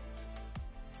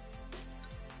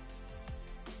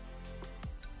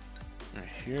 Right,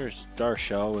 here's Star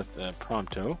Shell with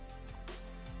Prompto.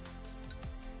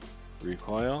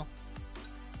 Recoil.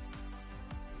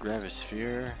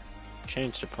 Gravisphere.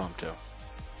 Change to Prompto.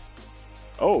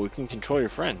 Oh, we can control your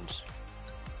friends.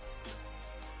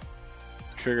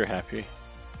 Trigger happy.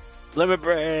 Limit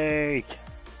break!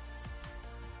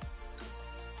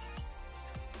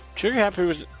 Trigger happy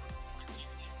was...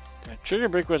 Trigger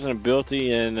break was an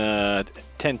ability in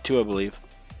 10-2, I believe.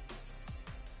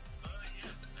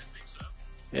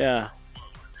 Yeah.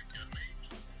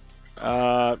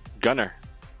 Gunner.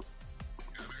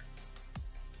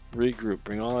 Regroup.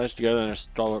 Bring all eyes together in a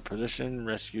stalwart position.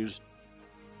 Rescues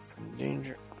from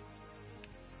danger.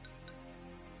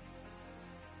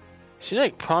 See,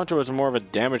 like Prompto was more of a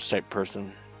damage type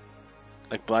person,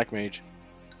 like Black Mage,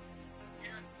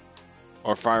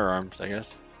 or firearms, I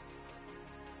guess.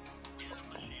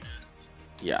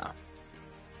 Yeah.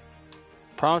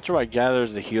 Prompto, I gather,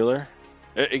 is the healer.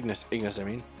 Ignis, I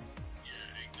mean.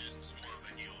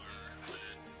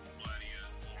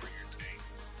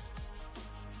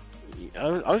 I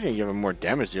was gonna give him more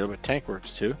damage deal, but tank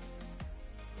works too.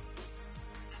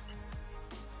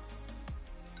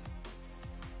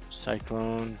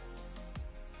 Cyclone.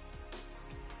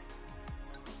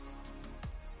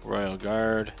 Royal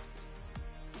Guard.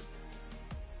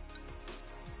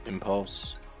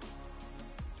 Impulse.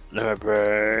 Never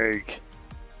break.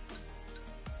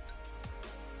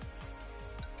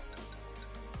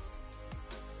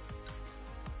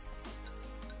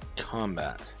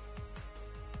 Combat.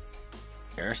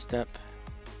 Air step.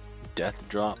 Death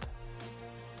drop.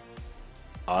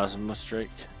 Osmo strike.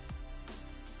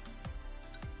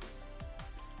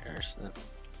 Air step.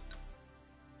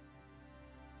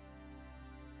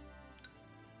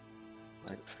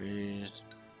 Light freeze.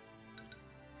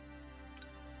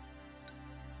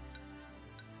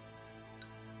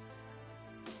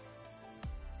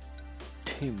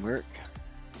 Teamwork.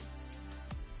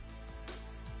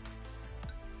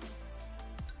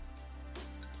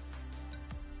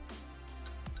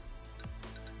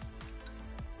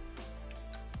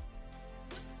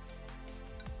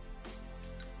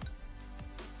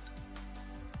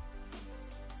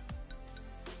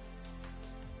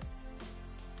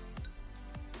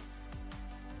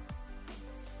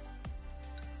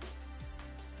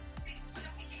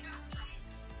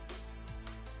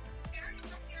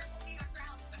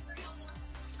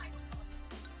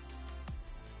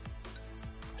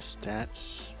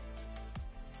 Stats.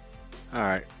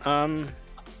 Alright,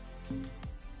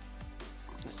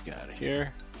 let's get out of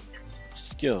here.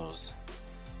 Skills.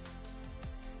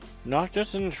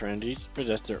 Noctis and Trend each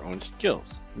possess their own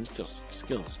skills.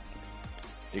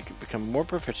 They can become more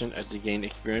proficient as they gain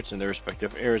experience in their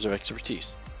respective areas of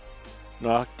expertise.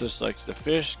 Noctis likes to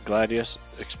fish, Gladius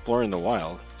explore in the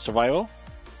wild. Survival?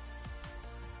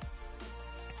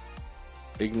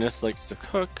 Ignis likes to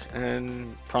cook,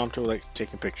 and Prompto likes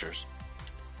taking pictures.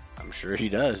 I'm sure he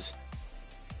does.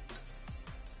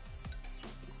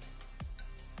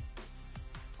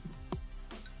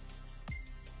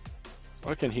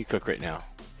 What can he cook right now?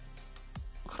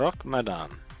 Croque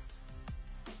Madame.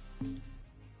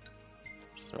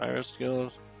 Survival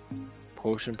skills.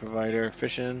 Potion provider.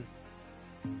 Fishing.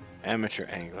 Amateur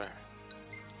angler.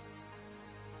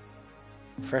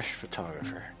 Fresh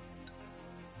photographer.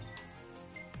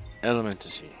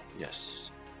 Elementasy,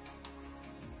 yes.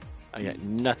 I got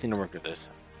nothing to work with this.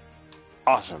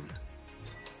 Awesome.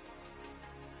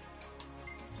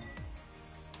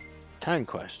 Time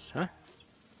quests, huh?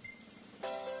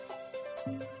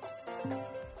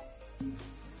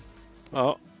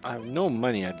 Well, I have no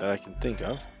money that I can think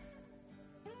of.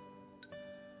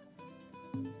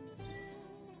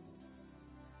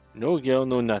 No gil,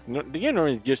 no nothing. The game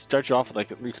normally just starts you off with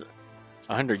like at least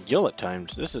 100 gil at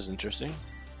times. This is interesting.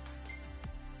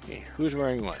 Okay, who's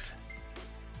wearing what?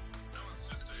 No, it's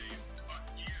just a fuck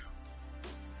you.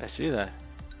 I see that.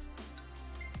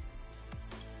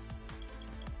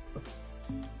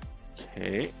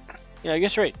 Okay. Yeah, I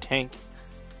guess you're right. Tank.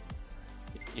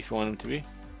 If you want him to be.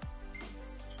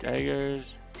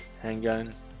 Daggers.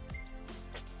 Handgun.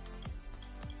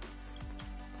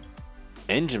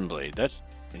 Engine blade. That's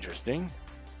interesting.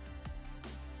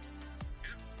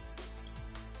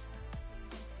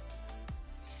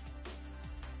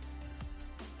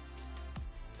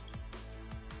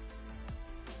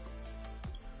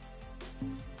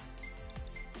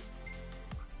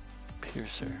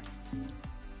 Piercer.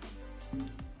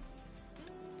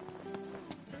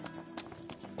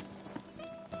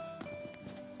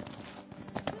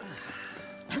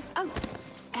 Oh,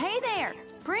 hey there,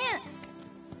 Prince.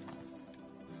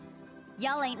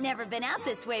 Y'all ain't never been out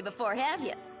this way before, have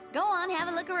you? Go on, have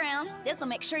a look around. This'll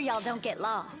make sure y'all don't get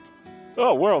lost.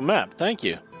 Oh, world map. Thank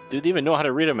you. Didn't even know how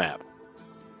to read a map.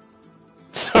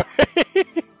 Sorry.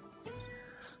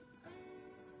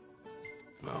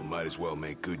 Well, might as well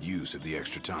make good use of the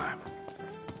extra time.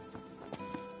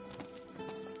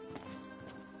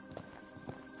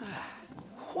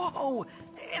 Whoa!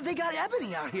 They got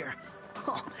Ebony out here.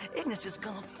 Oh, Ignis is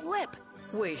gonna flip.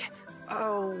 Wait,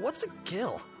 what's a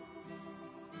gill?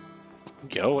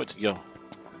 Go? What's go?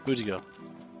 Who's he go?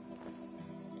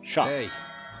 Shop. Hey,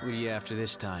 what are you after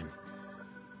this time?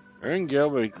 Earn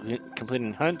gil by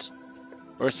completing hunts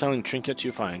or selling trinkets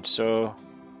you find. So,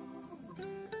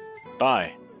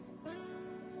 buy.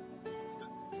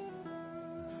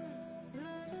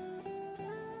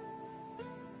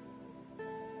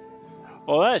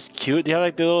 Oh, that's cute. They have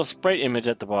like the little sprite image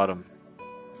at the bottom.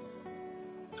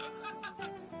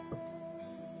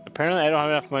 Apparently, I don't have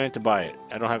enough money to buy it.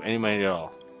 I don't have any money at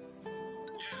all. Get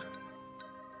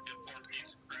 4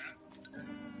 pieces of crap.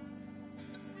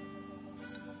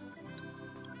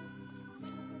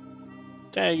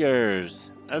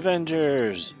 Daggers!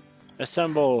 Avengers!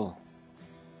 Assemble!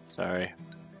 Sorry.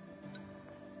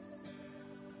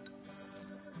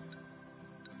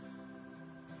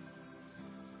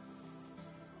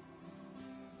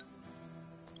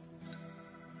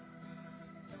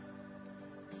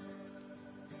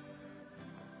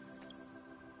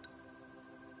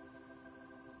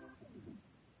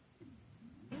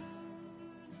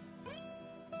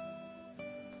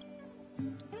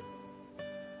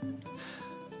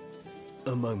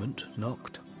 A moment,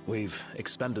 Noct. We've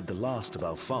expended the last of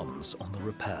our funds on the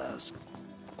repairs.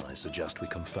 I suggest we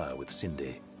confer with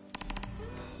Cindy.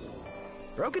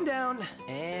 Broken down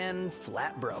and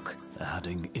flat broke.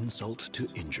 Adding insult to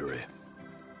injury.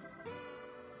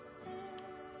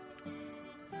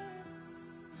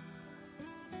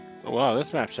 Oh, wow,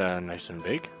 this map's nice and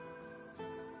big.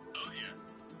 Oh yeah.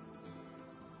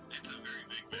 It's a very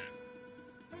big map.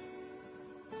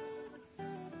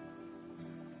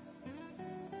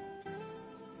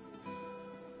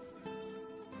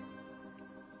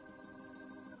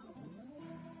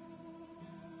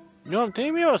 You know, I'm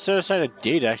thinking maybe I'll set aside a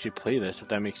day to actually play this, if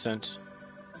that makes sense.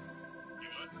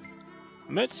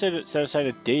 I might set aside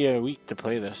a day a week to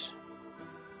play this.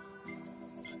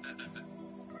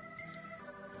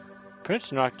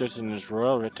 Prince Noctis and his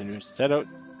royal retinue set out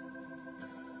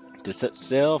to set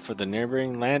sail for the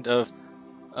neighboring land of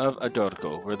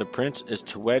Adorco, where the prince is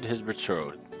to wed his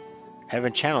betrothed.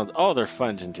 Having channeled all their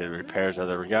funds into the repairs of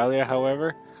the regalia,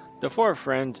 however, the four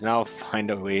friends must now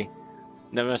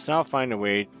find a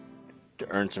way to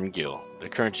earn some gil, the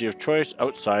currency of choice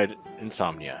outside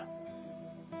Insomnia.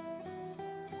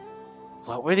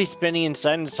 What were they spending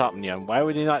inside Insomnia? Why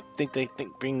would they not think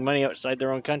bring money outside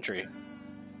their own country?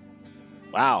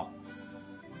 Wow.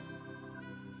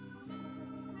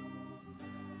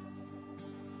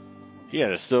 He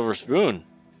had a silver spoon.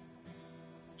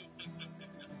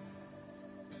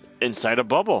 Inside a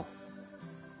bubble.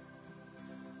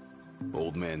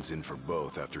 Old man's in for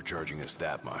both after charging us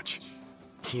that much.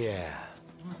 Yeah,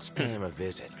 let's pay him a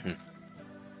visit.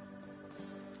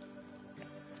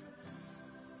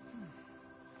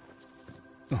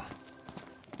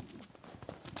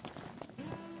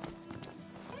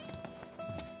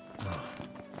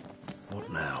 What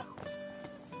now?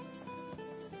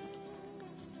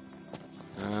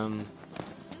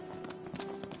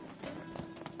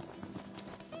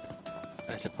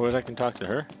 I suppose I can talk to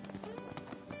her.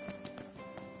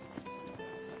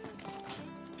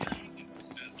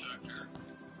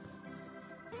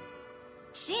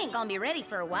 She ain't gonna be ready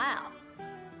for a while.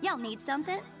 Y'all need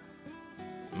something?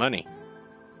 Money.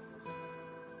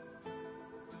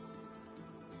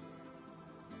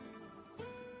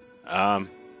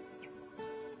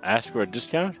 Ask for a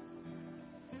discount?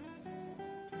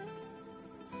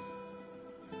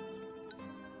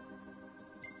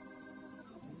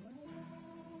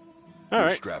 We're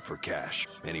Alright. strapped for cash.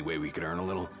 Any way we could earn a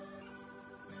little?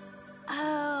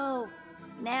 Oh,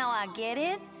 now I get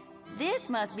it. This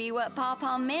must be what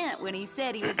Pawpaw meant when he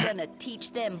said he was gonna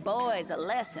teach them boys a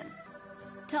lesson.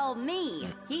 Told me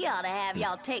he ought to have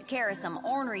y'all take care of some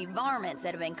ornery varmints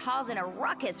that have been causing a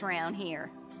ruckus around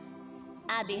here.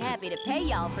 I'd be happy to pay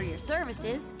y'all for your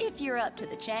services if you're up to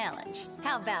the challenge.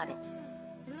 How about it?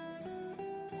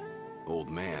 Old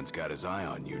man's got his eye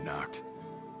on you, Noct.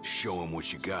 Show him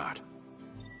what you got.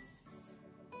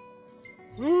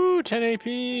 Ooh, 10 AP.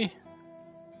 I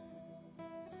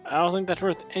don't think that's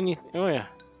worth anything. Oh, yeah.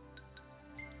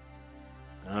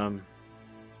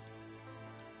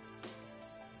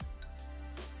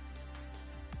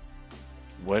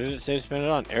 What did it say to spend it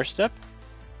on? Air step?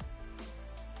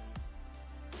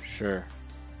 Sure.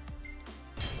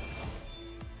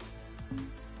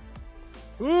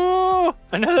 Ooh!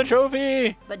 Another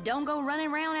trophy! But don't go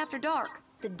running around after dark.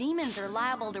 The demons are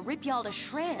liable to rip y'all to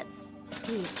shreds.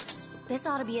 Here, this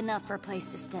ought to be enough for a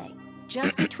place to stay.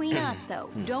 Just between us,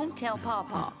 though. Don't tell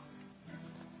Pawpaw.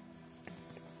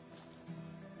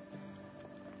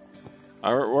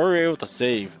 Were we able to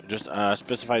save? Just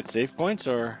specified save points,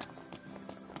 or?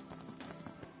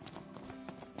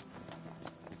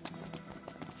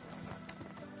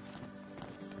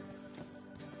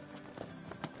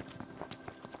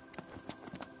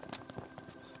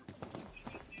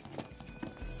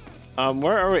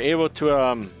 Where are we able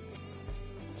to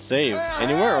save?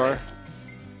 Anywhere, or?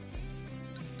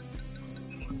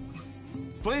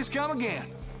 Please come again.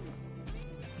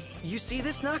 You see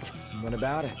this, Noct? What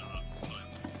about it?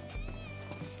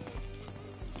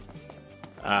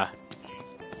 Huh.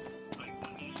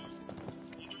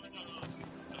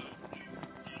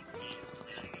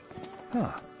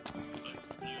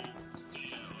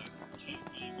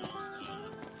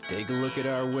 Take a look at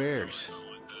our wares.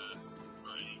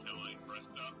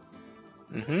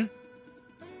 Mm-hmm.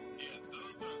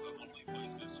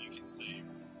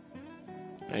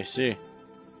 I see.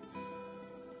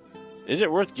 Is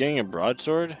it worth getting a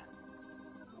broadsword?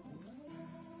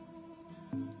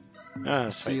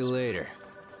 See you later.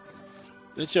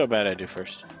 Let's see how bad I do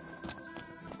first.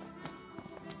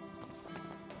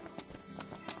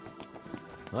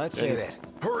 Let's hit it.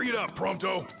 Hurry it up,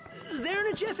 Prompto! There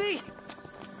in a jiffy.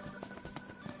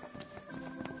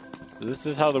 This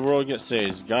is how the world gets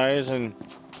saved. Guys in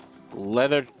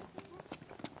leather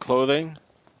clothing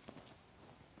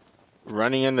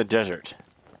running in the desert.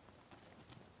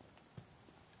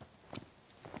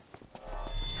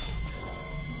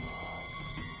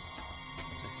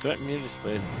 Let me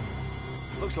display.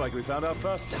 Looks like we found our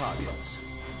first targets.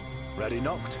 Ready,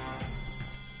 Noct?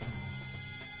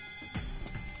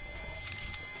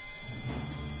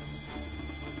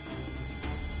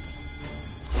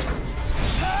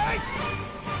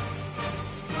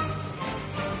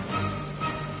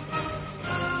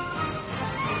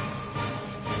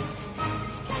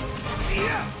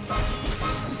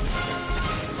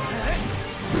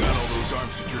 Got all those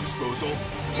arms at your disposal?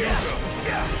 Use them.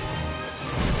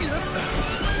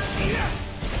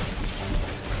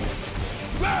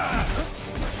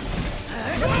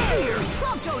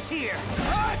 Prompto's here!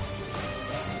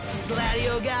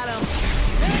 Gladio got him!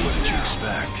 What did you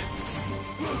expect?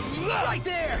 Right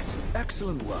there!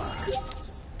 Excellent work.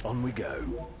 On we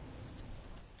go.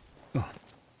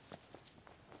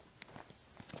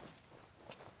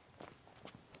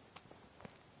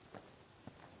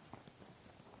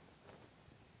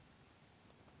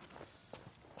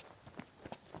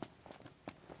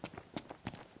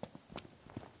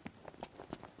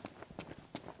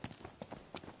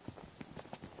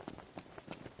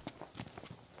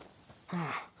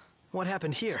 What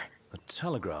happened here? The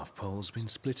telegraph pole's been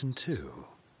split in two.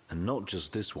 And not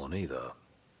just this one either.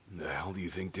 The hell do you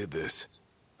think did this?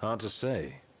 Hard to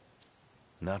say.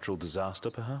 Natural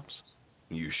disaster, perhaps?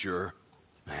 You sure?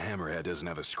 The hammerhead doesn't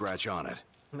have a scratch on it.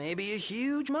 Maybe a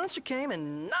huge monster came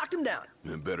and knocked him down.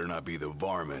 It better not be the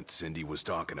varmint Cindy was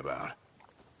talking about.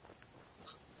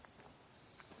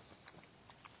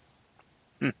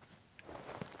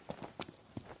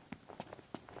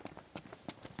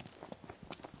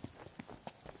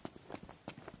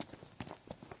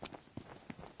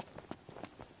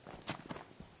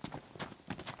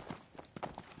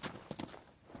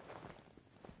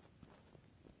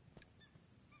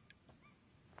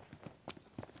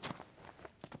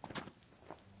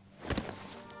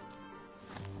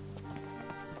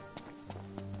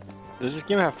 Does this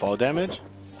game have fall damage?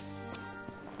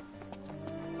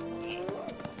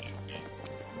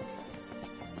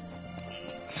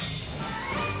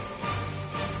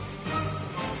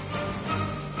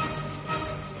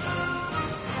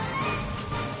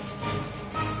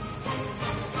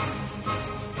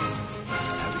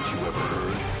 Haven't you ever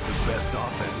heard? The best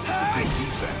offense is a good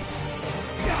defense.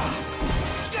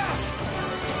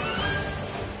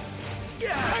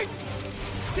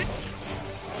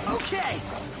 Okay!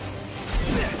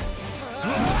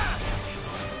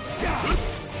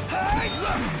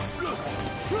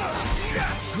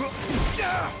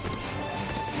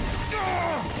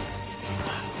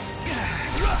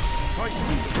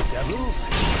 Feisty devils!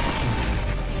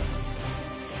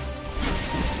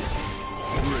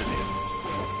 Brilliant.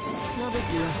 No big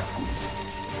deal.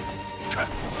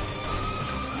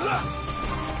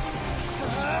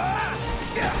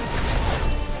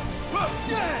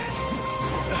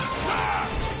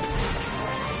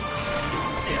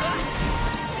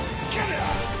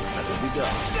 That'll be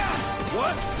done.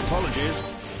 What? Apologies.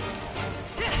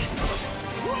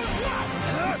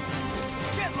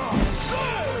 Get lost!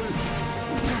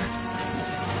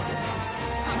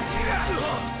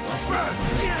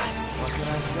 What can I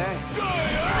say?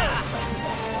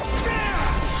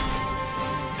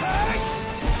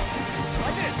 Try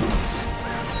this!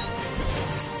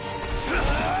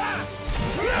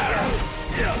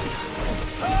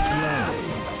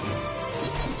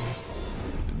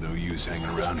 No use hanging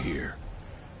around here.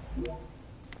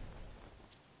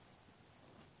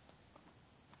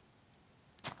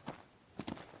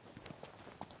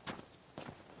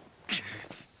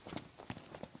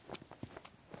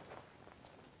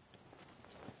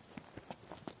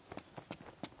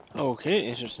 Okay,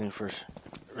 interesting first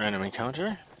random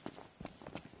encounter.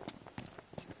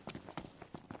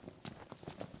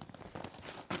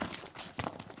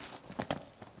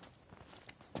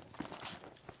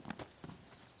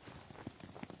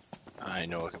 I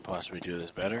know I can possibly do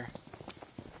this better.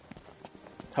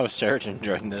 How's Sarah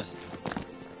enjoying this?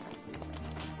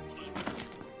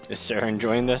 Is Sarah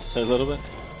enjoying this a little bit?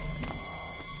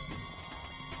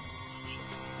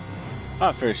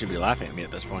 I figure she'd be laughing at me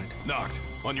at this point. Knocked.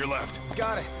 On your left.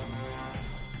 Got it.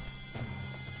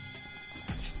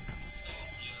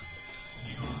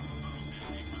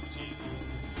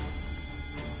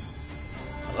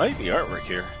 I like the artwork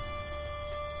here.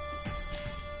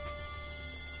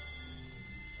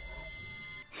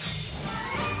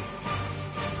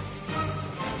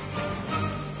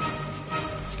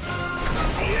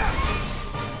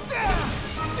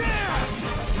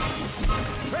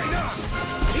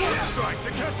 Strike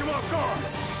to catch him off guard.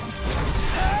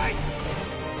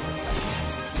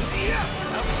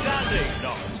 Outstanding,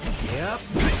 Noct. Yep.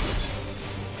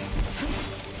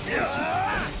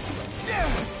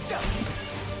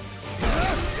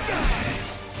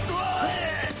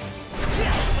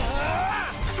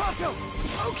 Pronto!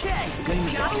 Okay!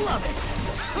 Gotta love it!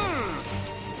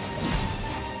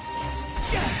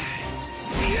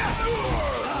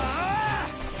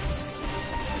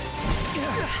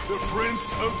 The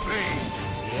Prince of Pain.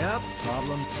 Yep.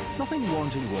 Problems? Nothing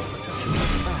wanting warm attention.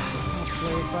 I'll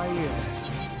play it by ear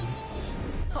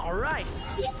then. Alright.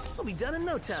 We'll be done in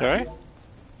no time. Sorry?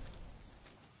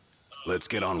 Let's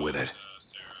get on with it.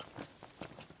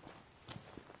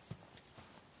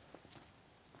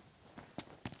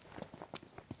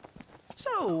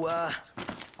 So,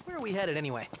 where are we headed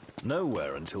anyway?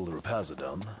 Nowhere until the repairs are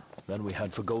done. Then we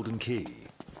head for Golden Key.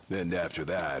 And after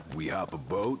that, we hop a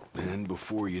boat, and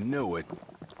before you know it,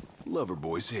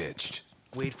 Loverboy's hitched.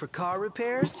 Wait for car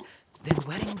repairs, then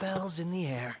wedding bells in the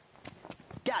air.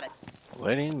 Got it.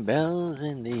 Wedding bells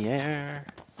in the air.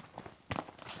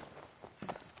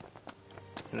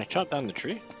 Can I chop down the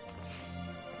tree?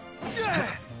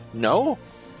 No?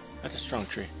 That's a strong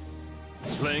tree.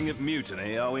 Playing at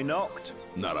mutiny, are we Noct?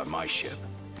 Not on my ship.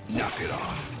 Knock it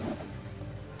off.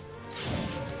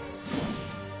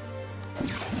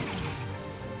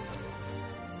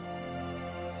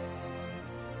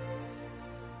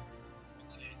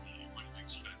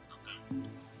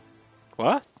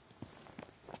 What?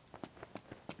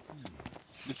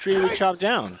 The tree we chopped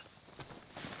down.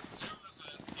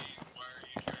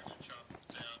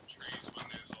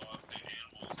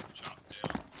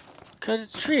 Cause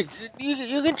it's trees.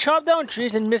 You can chop down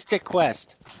trees in Mystic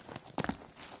Quest.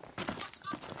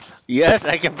 Yes,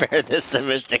 I compare this to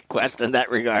Mystic Quest in that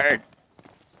regard.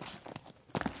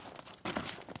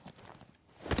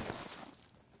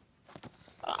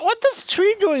 What this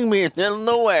tree doing me in the middle of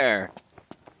nowhere?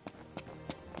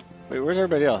 Wait, where's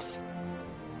everybody else?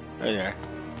 Right there.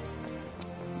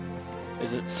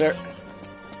 Is it Sarah?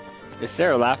 Is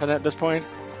Sarah laughing at this point?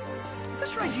 Is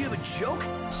this right? Do you have a joke?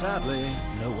 Sadly,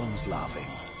 no one's laughing.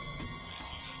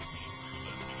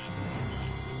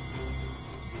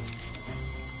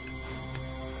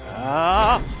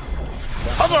 Ah!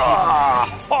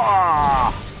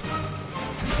 Ah!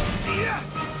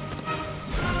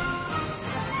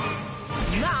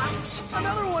 Knocked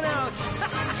another one out.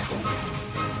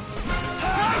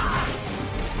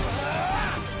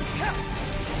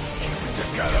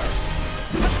 Together.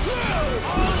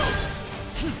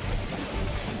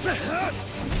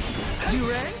 You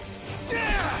ready?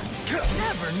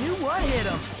 Never knew what hit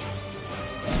him.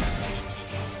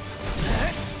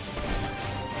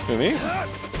 Who, me?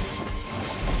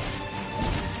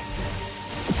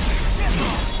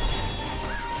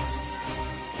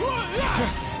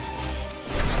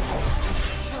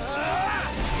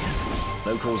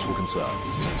 No cause for concern.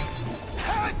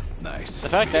 Nice. The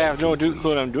fact that I have no clue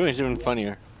what I'm doing is even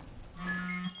funnier.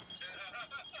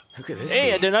 Who could this Hey,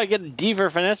 be? I did not get a D for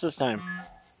finesse this time.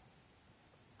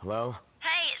 Hello?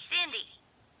 Hey, it's Cindy.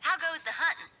 How goes the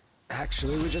hunting?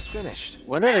 Actually, we just finished.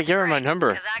 When did I give her my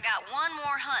number? Because I got one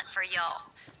more hunt for y'all.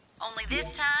 Only this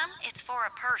time, it's for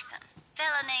a person.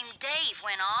 Fella named Dave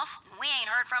went off, and we ain't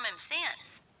heard from him since.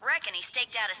 Reckon he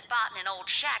staked out a spot in an old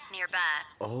shack nearby.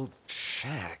 Old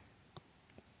shack.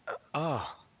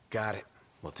 Oh, got it.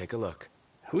 We'll take a look.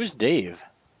 Who's Dave?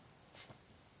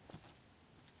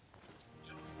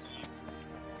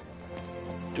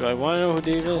 Do I want to know who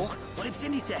Dave So, is? what did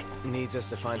Cindy say? Needs us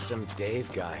to find some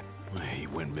Dave guy. He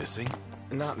went missing.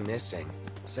 Not missing.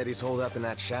 Said he's holed up in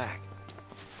that shack.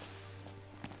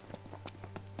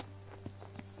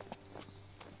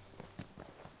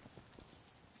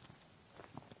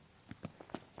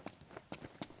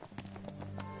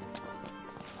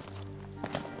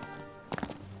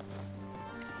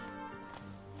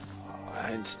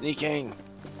 I'm sneaking.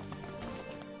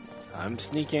 I'm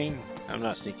sneaking. I'm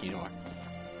not sneaking anymore.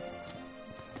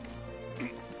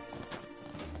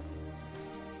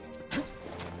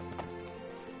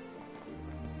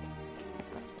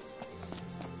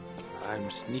 I'm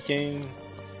sneaking.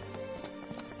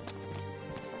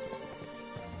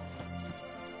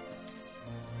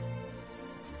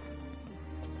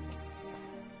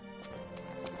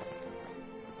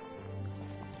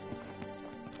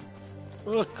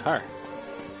 Oh, look, car.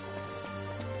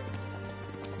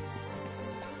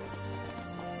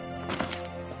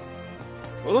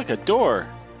 Oh, look, a door.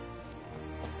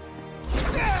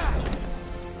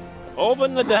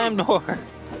 Open the damn door.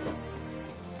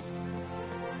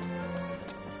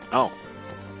 Oh.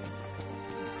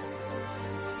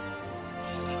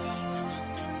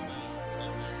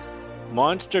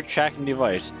 Monster tracking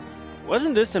device.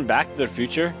 Wasn't this in Back to the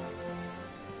Future?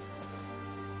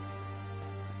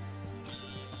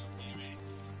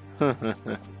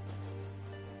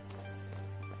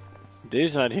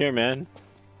 Dave's not here, man.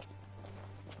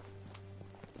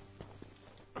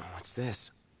 What's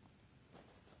this?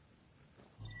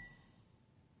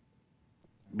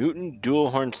 Mutant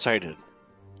dual horn sighted.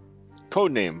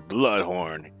 Codename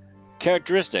Bloodhorn.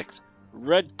 Characteristics: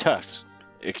 red tusk,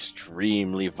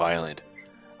 extremely violent.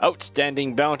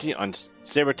 Outstanding bounty on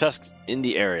saber tusks in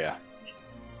the area.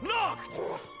 Knocked!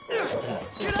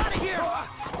 Get out of here!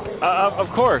 Of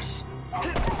course.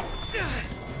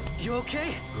 You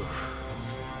okay?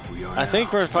 We are I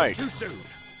think we're in fight. Too soon.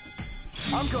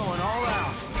 I'm going all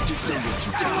out. Just don't get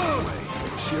too far away.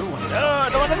 Sure want to No,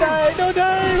 don't wanna die! Don't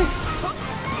die!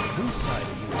 Whose side are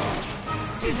you on?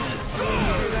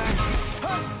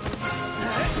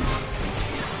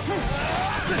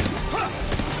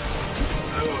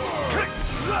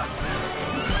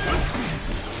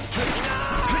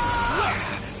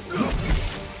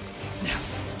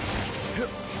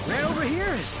 Ran over here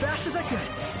as fast as I could.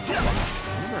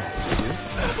 Never asked you to.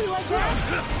 Don't be like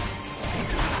that.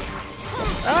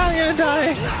 I'm gonna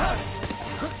die!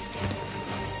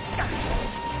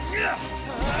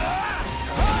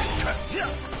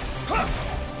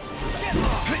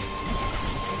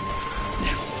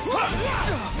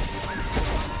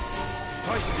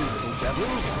 Feisty little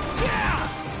devils.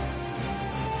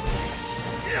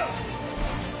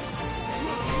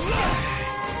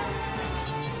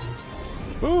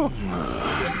 Ooh.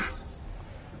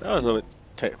 That was a bit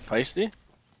feisty.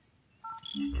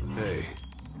 Hey,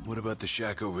 what about the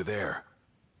shack over there?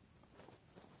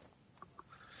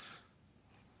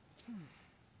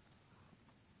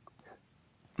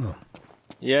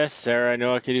 Yes, Sarah, I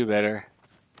know I could do better.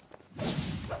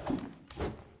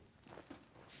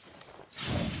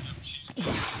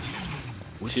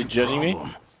 What's She your judging me?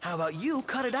 problem? How about you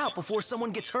cut it out before someone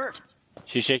gets hurt?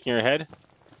 She's shaking her head.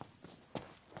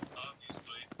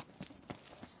 Obviously.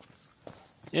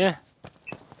 Yeah.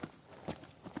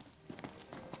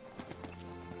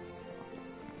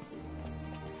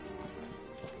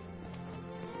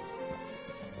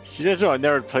 She doesn't know I've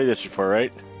never played this before,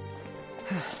 right?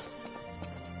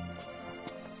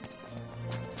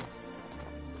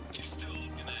 She's still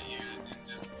looking at you in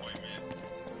disappointment.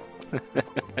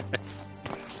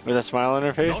 With a smile on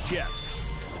her face? Not yet.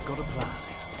 I've got a plan.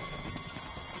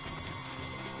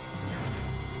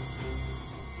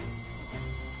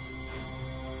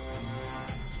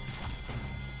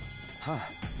 Huh.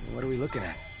 What are we looking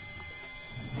at?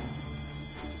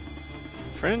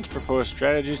 Friends propose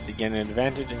strategies to gain an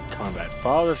advantage in combat.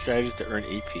 Follow their strategies to earn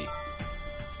AP.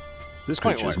 This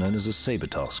Point creature is one. known as a saber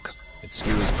tusk. It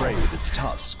skewers prey with its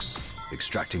tusks,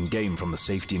 extracting game from the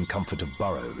safety and comfort of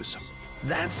burrows.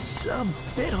 That's a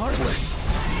bit heartless.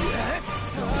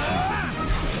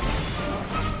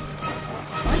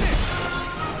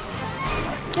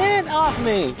 Get off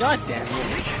me! God damn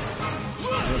it! You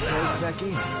okay,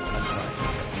 Specky?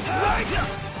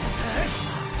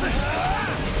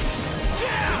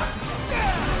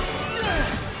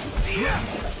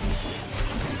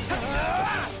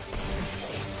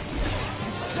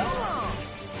 So long!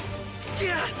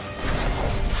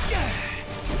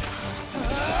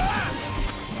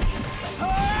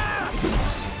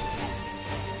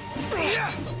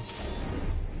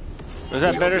 Was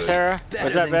that better, Sarah? Better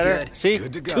Was that than better? good. See?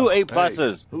 Good to go. 2 A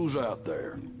pluses. Who's out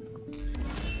there?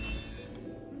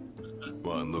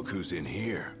 Well, and look who's in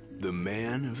here. The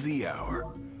man of the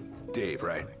hour. Dave,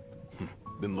 right?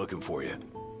 Been looking for you.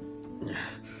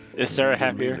 Is Sarah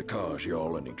Didn't mean to happier? cause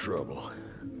y'all any trouble.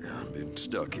 I've been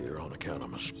stuck here on account of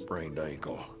my sprained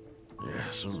ankle. Yeah,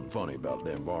 something funny about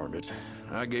them varmints.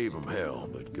 I gave them hell,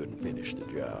 but couldn't finish the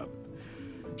job.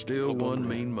 Still one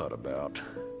mean mutt about.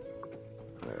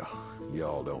 Well,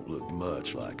 y'all don't look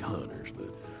much like hunters, but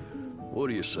what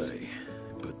do you say?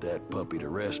 Put that puppy to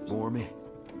rest for me?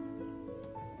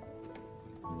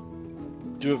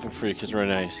 Do it for free, because we're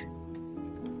nice.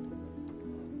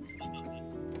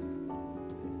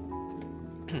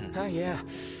 Oh, yeah.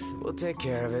 We'll take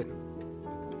care of it.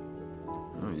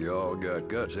 Well, y'all got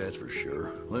guts, that's for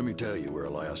sure. Let me tell you where I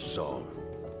last saw him.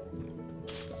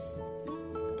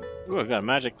 Ooh, I got a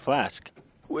magic flask.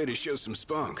 Way to show some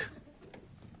spunk.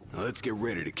 Now let's get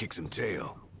ready to kick some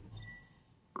tail.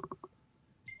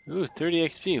 Ooh, 30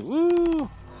 XP. Woo!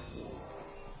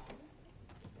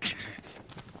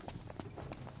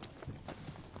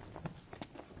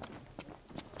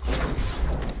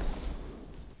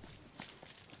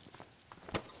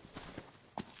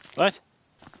 What?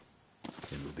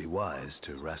 It would be wise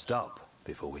to rest up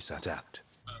before we set out.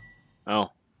 Oh.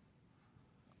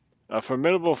 A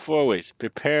formidable foe awaits.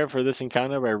 Prepare for this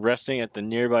encounter by resting at the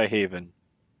nearby haven.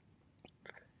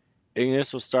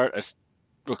 Ignis will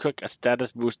cook a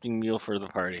status boosting meal for the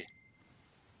party.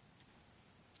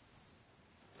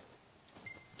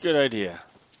 Good idea.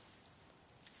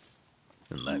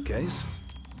 In that case,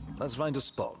 let's find a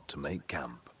spot to make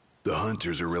camp. The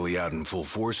hunters are really out in full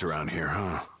force around here,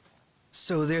 huh?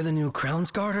 So they're the new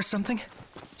Crown's Guard or something?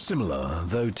 Similar,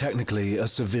 though technically a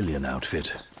civilian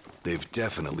outfit. They've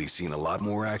definitely seen a lot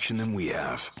more action than we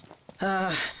have.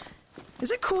 Is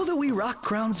it cool that we rock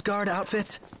Crown's Guard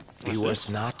outfits? Be worse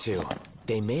not to.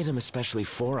 They made them especially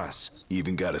for us.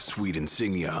 Even got a sweet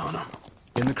insignia on them.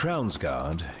 In the Crown's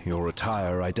Guard, your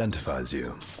attire identifies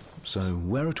you, so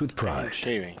wear it with pride.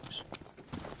 Shavings.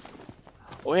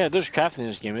 Oh yeah, there's crafting in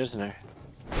this game, isn't there?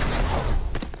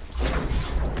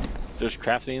 There's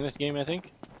crafting in this game, I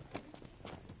think.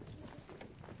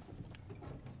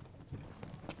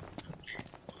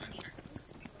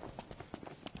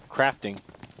 Crafting.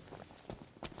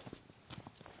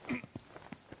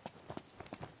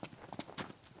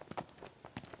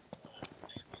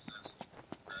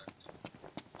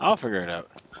 I'll figure it out.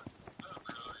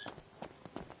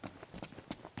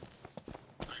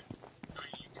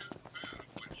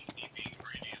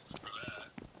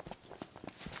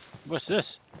 What's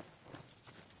this?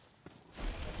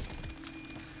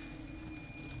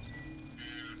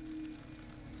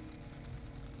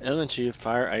 Elementary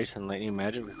fire, ice, and lightning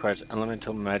magic requires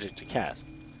elemental magic to cast.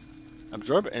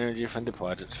 Absorb energy from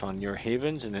deposits found near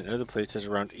havens and in other places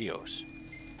around Eos.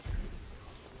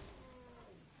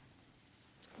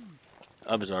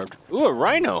 Absorbed. Ooh, a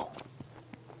rhino!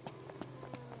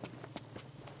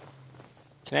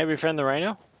 Can I befriend the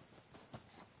rhino?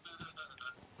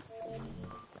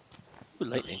 Ooh,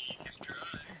 lightning.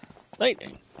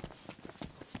 Lightning.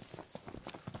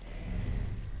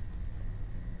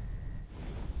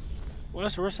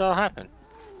 What's the worst that'll happen?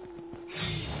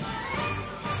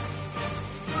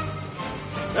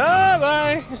 Ah,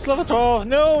 bye! It's level 12.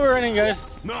 No, we're running,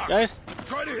 guys. Knock. Guys,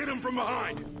 Try to hit him from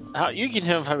behind. how you can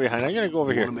hit him from behind? I'm gonna go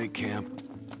over here. Want to make camp?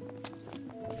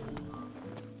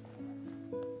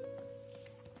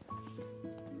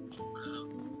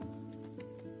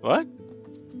 What?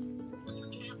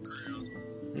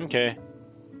 Okay.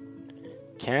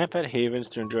 Camp at havens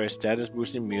to enjoy a status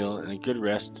boosting meal and a good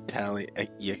rest to tally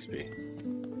EXP.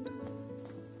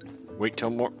 Wait till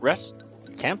more rest?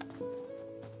 Camp?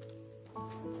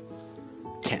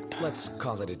 Camp. Let's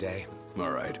call it a day.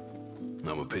 All right. I'm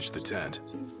gonna pitch the tent.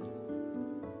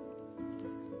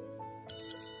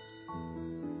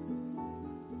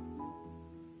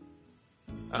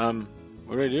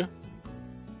 What do I do?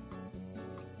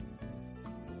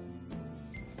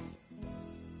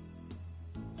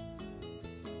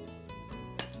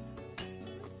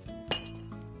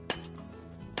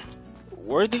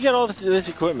 Where'd they get all this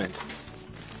equipment?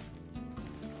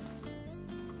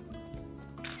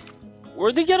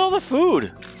 Where'd they get all the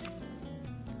food?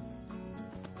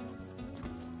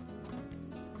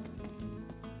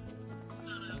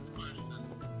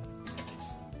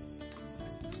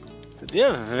 They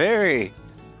have very,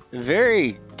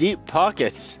 very deep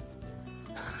pockets.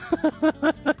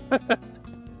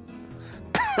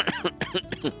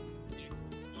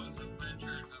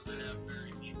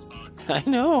 I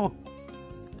know.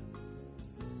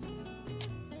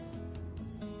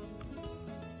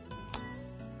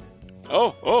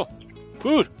 Oh,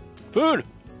 food, food.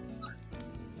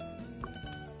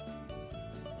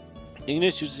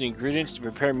 Ignis uses ingredients to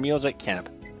prepare meals at camp.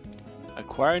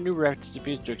 Acquire new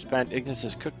recipes to expand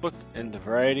Ignis's cookbook and the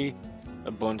variety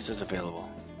of bonuses available.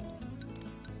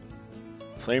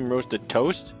 Flame roasted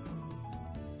toast?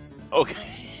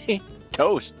 Okay,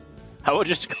 toast. How about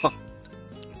just call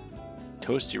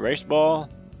toasty rice ball?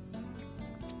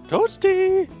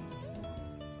 Toasty!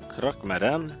 Croque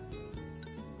madame.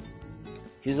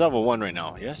 He's level 1 right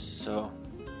now, yes, so...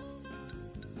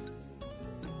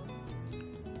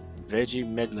 Veggie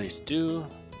medley stew.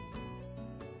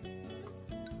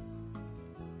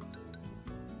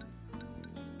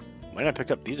 Why not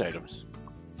pick up these items?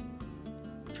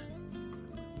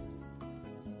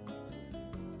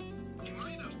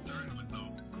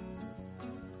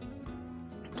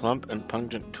 Plump and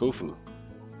pungent tofu.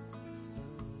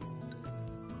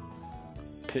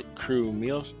 Pit crew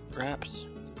meal wraps.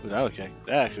 Ooh, that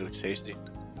actually looks tasty.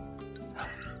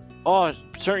 Oh,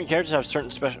 certain characters have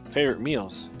certain special favorite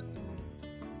meals.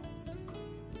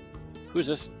 Who's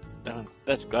this?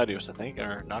 That's Gladius, I think,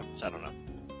 or Noctis, I don't know.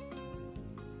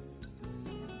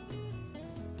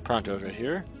 Pronto's right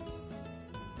here.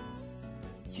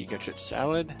 Kikachit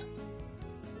salad.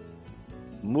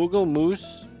 Mughal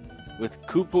mousse with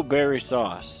kupu berry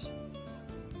sauce.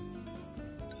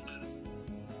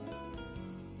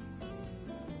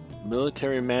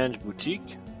 Military Man's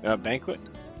Boutique, Banquet.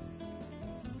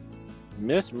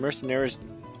 Miss Mercenaries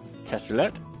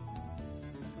Castellet.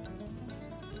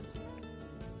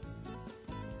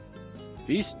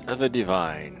 Feast of the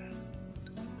Divine.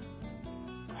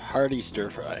 Hearty stir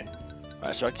fry.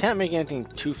 Alright, so I can't make anything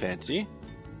too fancy.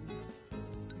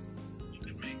 You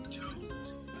can make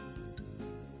toast.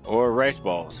 Or rice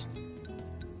balls.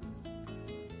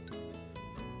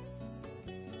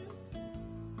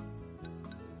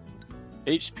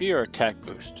 HP or attack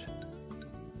boost?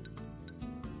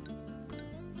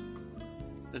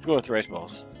 Let's go with rice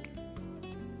balls.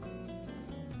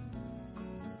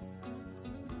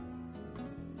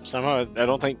 Somehow, I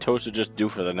don't think toast would just do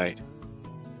for the night.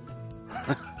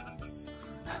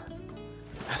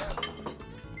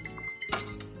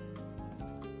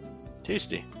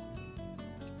 Tasty.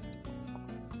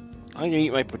 I'm gonna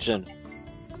eat my poutine.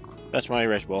 That's my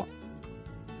rice ball.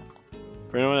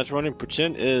 For anyone that's wondering,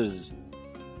 poutine is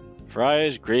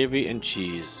fries, gravy, and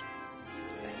cheese.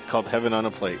 Called heaven on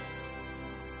a plate.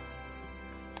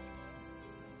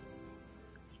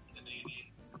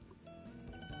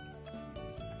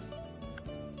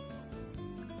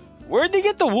 Where'd they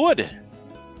get the wood?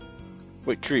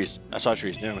 Wait, trees. I saw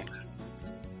trees. Never mind.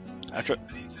 I try.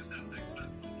 They just have to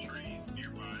put trees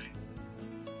nearby.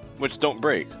 Which don't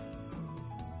break.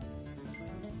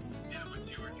 Yeah, what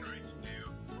you were trying to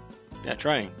do. Yeah,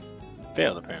 trying.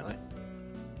 Failed, apparently.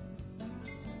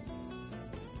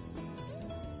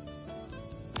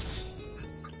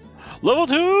 Level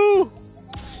 2!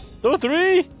 Level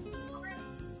 3!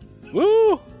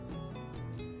 Woo!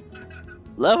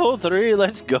 Level 3,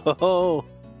 let's go! So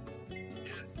yeah,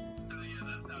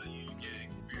 that's how you get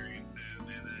experience and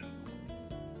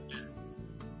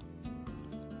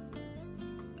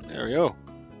then There we go.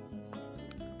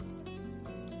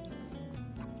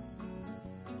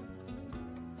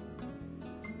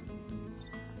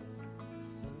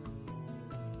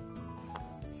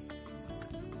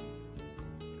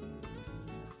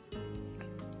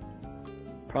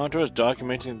 Pronto is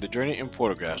documenting the journey in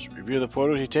photographs. Review the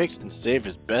photos he takes and save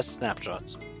his best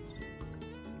snapshots.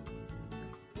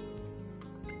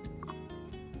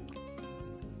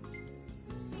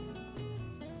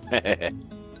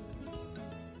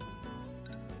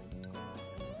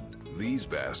 These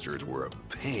bastards were a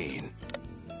pain.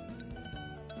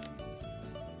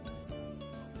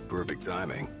 Perfect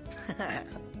timing.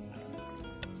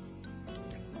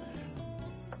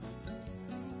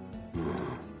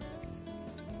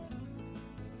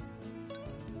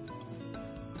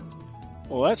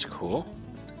 Well, that's cool.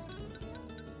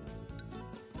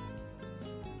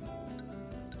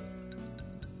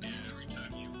 yeah, every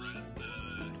time you run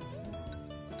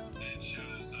it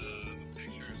shows the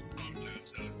pictures Prompto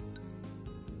took.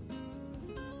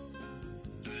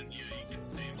 And then yeah, you can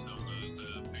save some of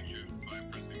those pictures by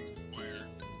pressing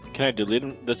square. Can I delete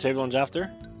them, the saved ones after?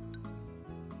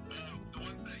 The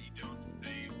ones that you don't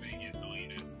save, they get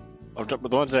deleted. Oh,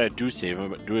 but the ones that I do save,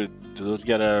 do those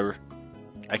get a...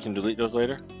 I can delete those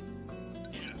later?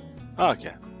 Yeah. Oh,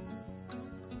 okay.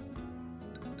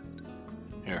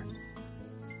 Here.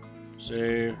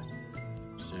 Save.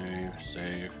 Save.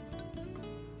 Save.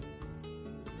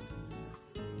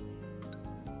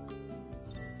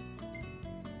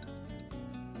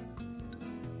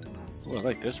 Oh, I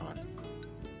like this one.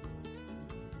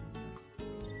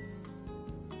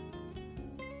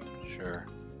 Sure.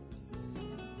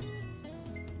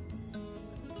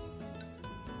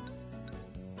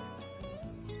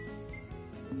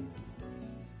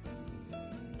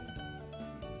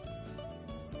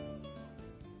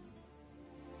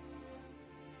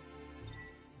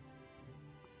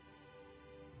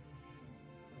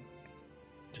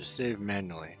 Just save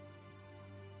manually.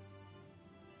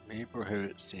 May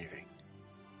prohibit saving.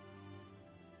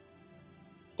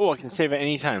 Oh, I can save at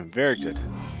any time. Very good.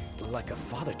 Like a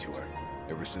father to her.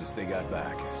 Ever since they got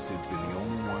back, Sid's been the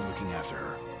only one looking after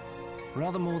her.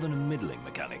 Rather more than a middling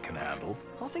mechanic can handle.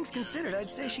 All things considered, I'd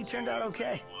say she turned out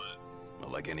okay. Well,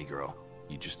 like any girl,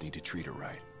 you just need to treat her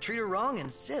right. Treat her wrong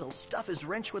and Sid'll stuff his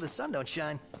wrench where the sun don't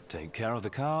shine. Take care of the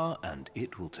car, and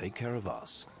it will take care of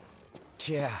us.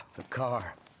 Yeah, the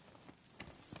car.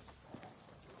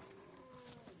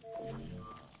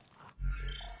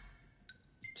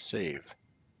 Save.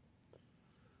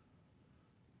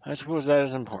 I suppose that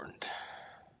is important.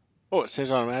 Oh, it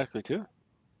saves automatically too? A lot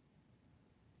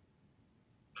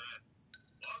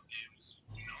of games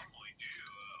normally do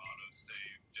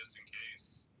auto-save just in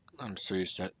case. I'm so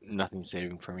used to nothing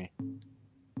saving for me.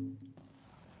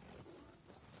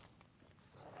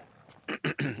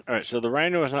 Alright, so the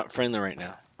rhino is not friendly right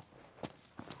now.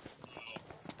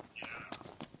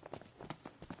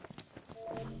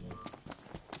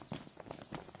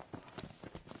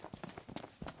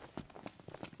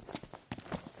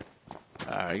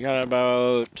 got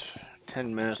about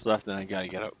 10 minutes left, and I gotta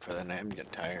get up for the night. I'm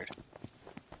getting tired.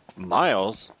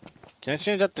 Miles? Can I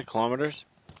change that to kilometers?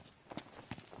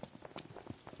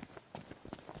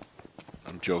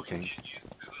 I'm joking.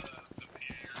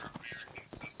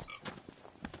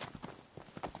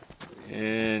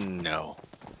 And no.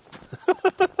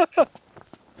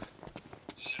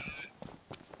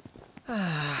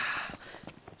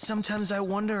 Sometimes I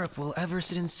wonder if we'll ever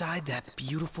sit inside that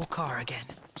beautiful car again.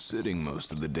 Sitting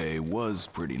most of the day was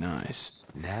pretty nice.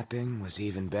 Napping was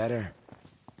even better.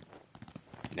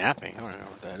 Napping? I don't know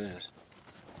what that is.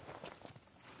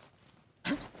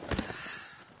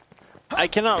 I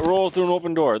cannot roll through an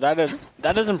open door. That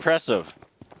is impressive.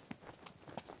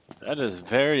 That is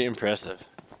very impressive.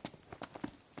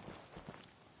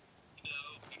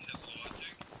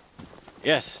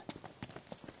 Yes.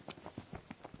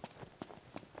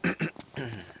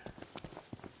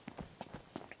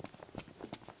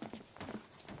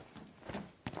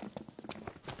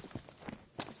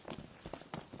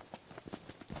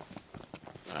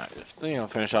 Alright, I think I'll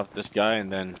finish off this guy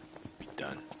and then be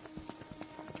done.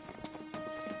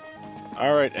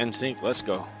 Alright, NSYNC, let's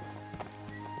go.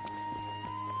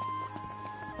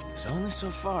 It's only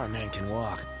so far a man can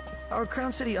walk. Our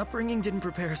Crown City upbringing didn't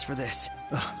prepare us for this.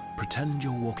 Pretend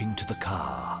you're walking to the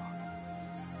car.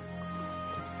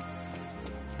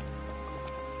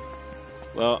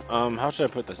 Well, how should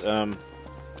I put this? They're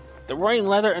wearing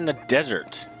leather in the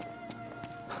desert.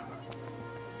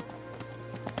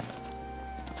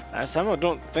 I somehow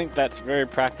don't think that's very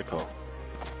practical.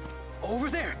 Over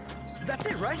there! That's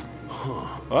it, right? Huh.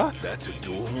 What? That's a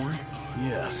door horn?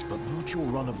 Yes, but not your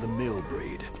run-of-the-mill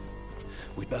breed.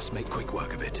 We'd best make quick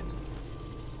work of it.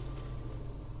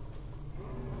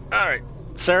 Alright,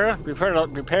 Sarah,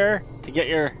 prepare to get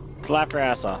your slap your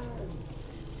ass off.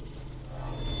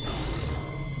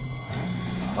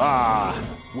 Ah!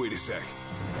 Wait a sec.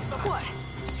 What?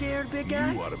 Scared, big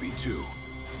guy? You ought to be too.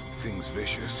 Thing's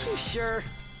vicious. You sure?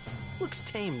 Looks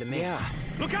tame to me. Yeah.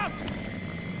 Look out!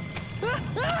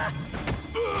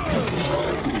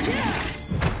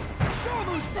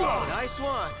 Nice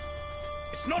one.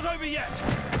 It's not over yet!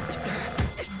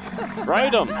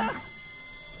 Ride him!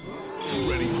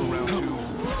 Ready for round two?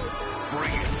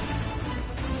 Bring it!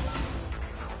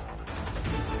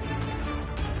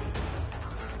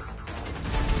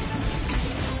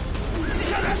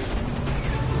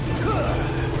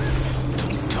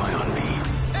 Don't die on me.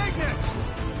 Agnes!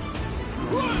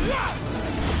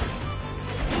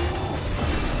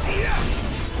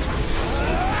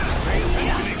 Pay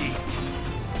attention, Iggy.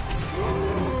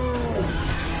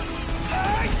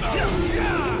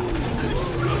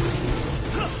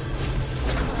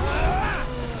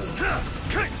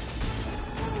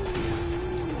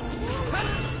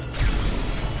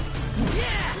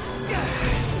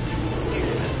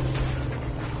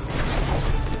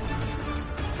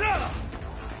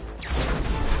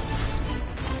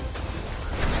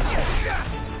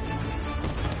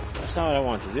 That's not what I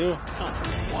want to do.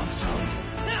 Oh. Want some?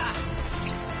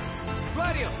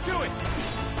 Gladio, do it!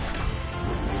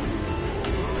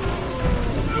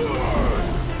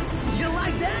 You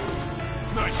like that?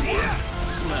 Nice one.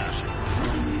 Smash it.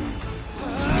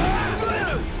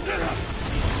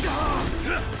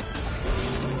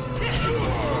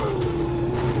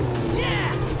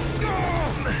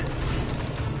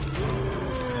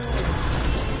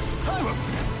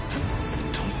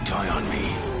 Don't die on me.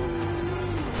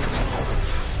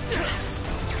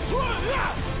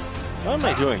 What am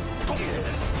I doing?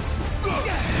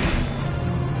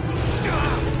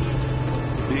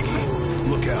 Iggy,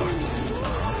 look out.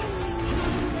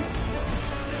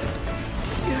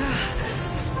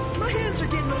 My hands are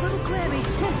getting a little clammy.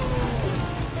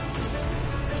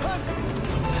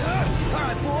 All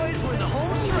right, boys, we're in the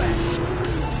home stretch.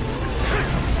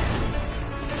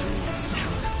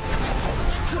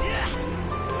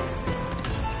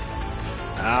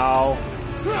 Ow.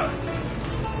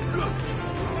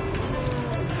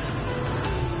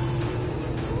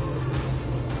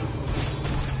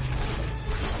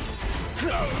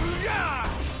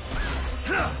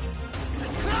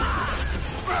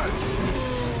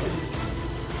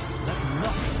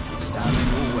 Stand in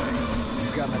your way.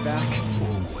 You've got my back.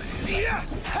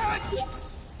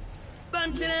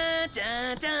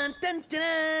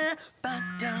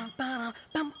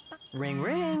 Ring,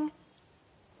 ring.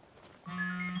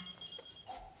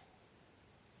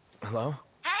 Hello?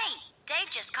 Hey, Dave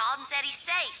just called and said he's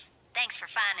safe. Thanks for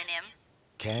finding him.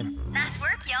 Okay. Nice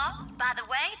work, y'all. By the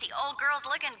way, the old girl's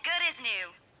looking good as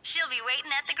new. She'll be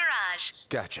waiting at the garage.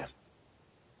 Gotcha.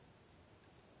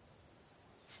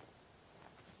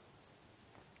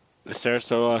 Is Sarah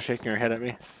still shaking her head at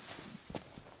me?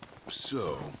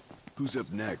 So, who's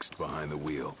up next behind the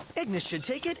wheel? Ignis should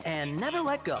take it and never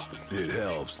let go. It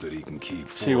helps that he can keep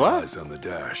See four what? eyes on the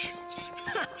dash.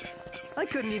 I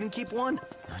couldn't even keep one.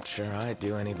 Not sure I'd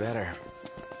do any better.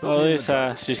 Well, at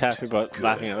least she's happy about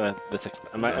laughing at this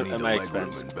at my I need the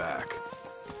expense legroom and back.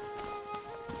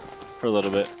 for a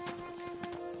little bit.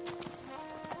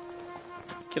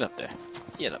 Get up there.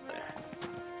 Get up there.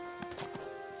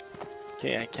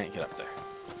 Okay, I can't get up there.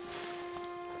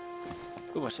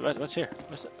 Ooh, what's here?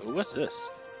 What's this?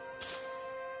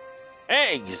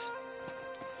 Eggs!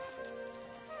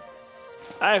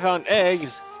 I found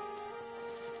eggs!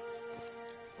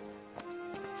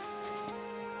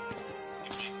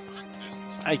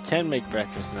 I can make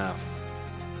breakfast now.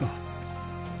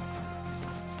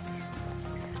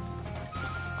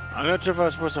 I'm not sure if I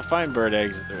was supposed to find bird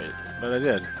eggs at the rate, but I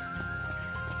did.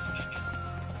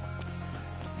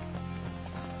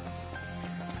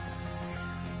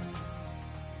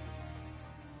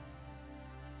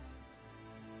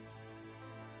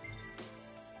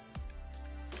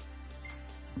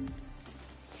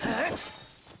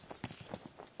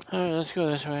 Alright, let's go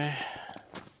this way.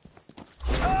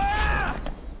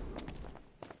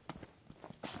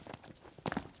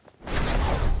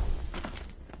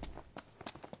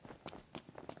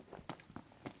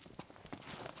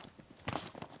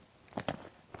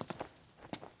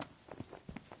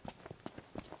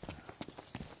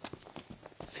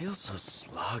 Feels so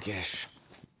sluggish.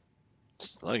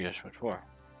 Sluggish, what for?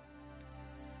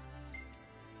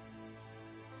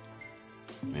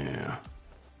 Yeah.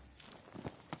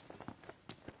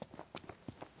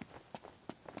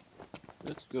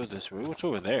 Let's go this way. What's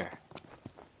over there?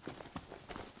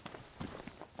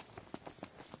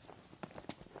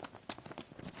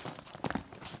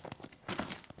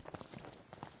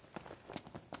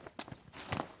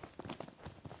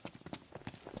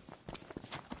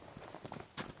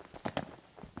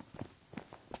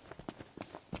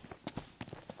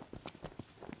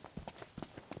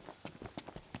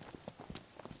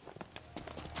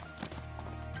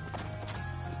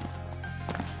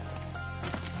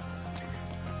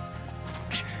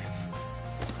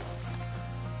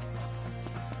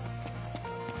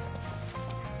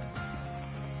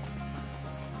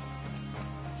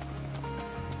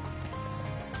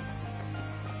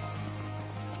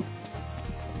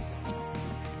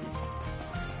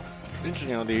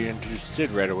 Interesting how they introduced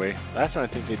Sid right away. Last time I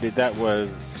think they did that was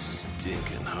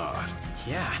Stinking hot.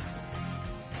 Yeah.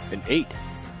 in 8.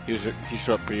 He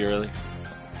showed up pretty early.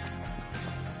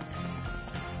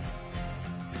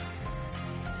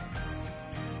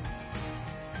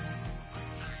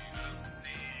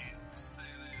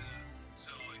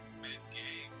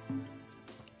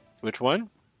 Which one?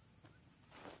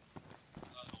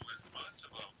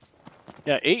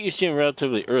 Yeah, 8 you see him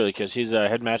relatively early because he's a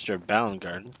headmaster of Balan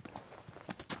Garden.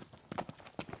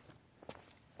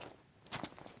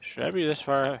 Should I be this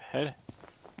far ahead?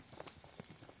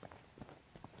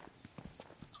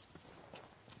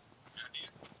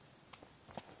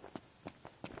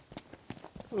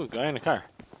 Ooh, guy in a car.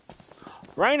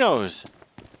 Rhinos!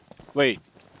 Wait,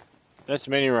 that's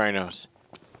many rhinos.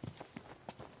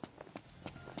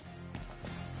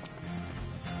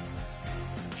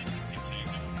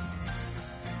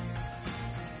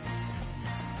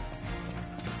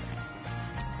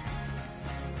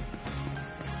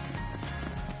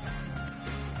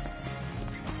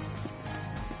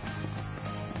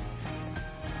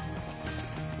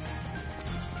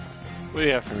 What do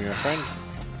you have for me, my friend?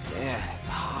 Man, it's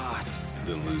hot.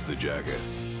 Then lose the jacket.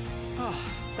 Oh,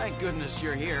 thank goodness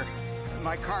you're here.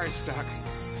 My car is stuck.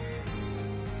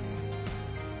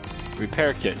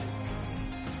 Repair kit.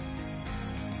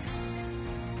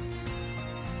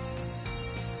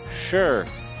 Sure.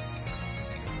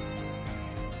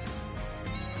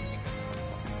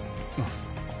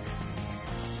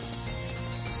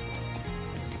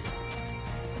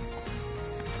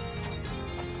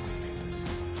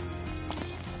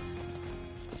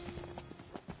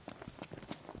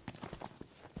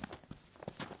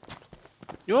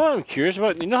 You know what I'm curious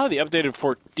about? You know how the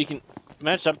updated you can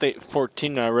manage to update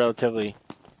 14 relatively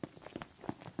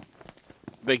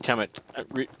big time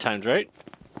at times, right?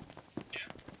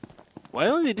 Why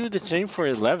don't they do the same for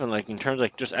 11? Like in terms of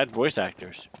like just add voice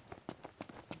actors.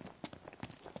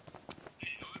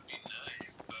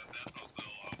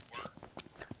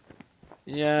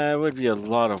 Yeah, it would be a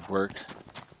lot of work.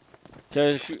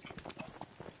 Because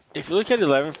if you look at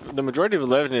 11, the majority of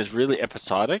 11 is really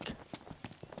episodic.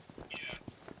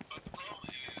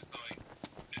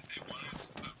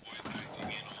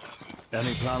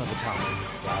 Any plan of attack?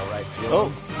 Plow right through.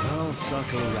 Oh. I'll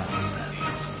circle around then.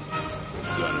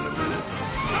 Done in a minute.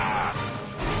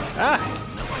 Ah!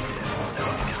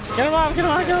 Get him off! Get him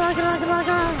off! Get him off! Get him off! Get him off!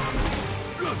 Get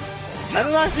him off! I do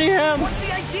not see him! What's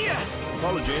the idea?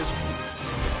 Apologies.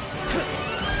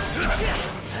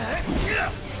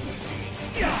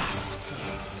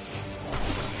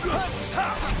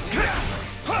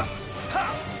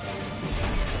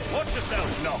 Watch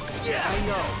yourselves, Noct. Yeah, I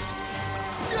know.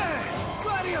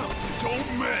 Gladio! Don't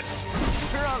miss.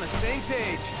 We're on the same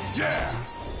page. Yeah.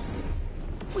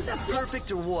 Was that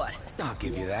perfect or what? I'll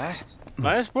give you that. Am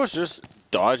I supposed to just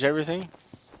dodge everything?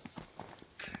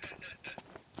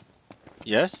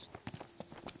 Yes?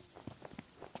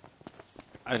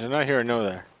 I did not hear a no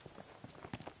there.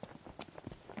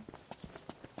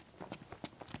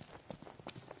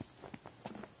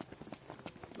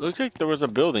 Looks like there was a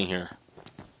building here.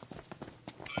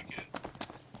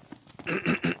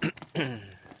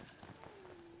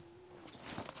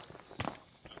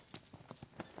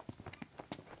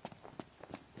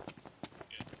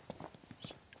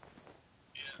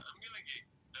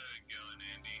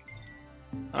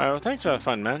 Alright, well thanks for the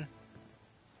fun, man.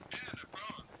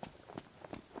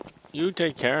 You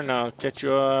take care and I'll catch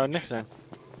you next time.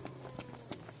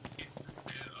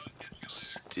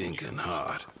 Stinking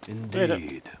hot.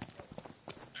 Indeed.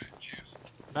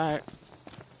 Alright.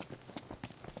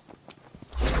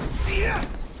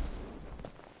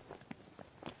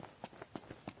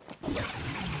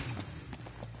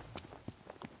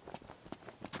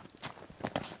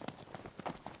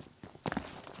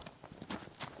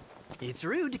 It's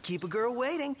rude to keep a girl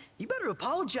waiting. You better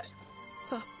apologize.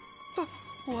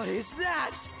 What is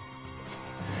that?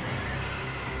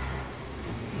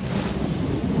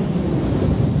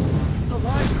 A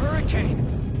live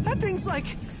hurricane. That thing's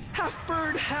like half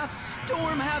bird, half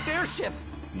storm, half airship.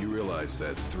 You realize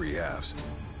that's 3 halves.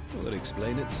 Would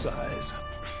explain its size.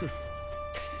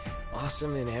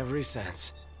 Awesome in every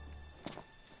sense.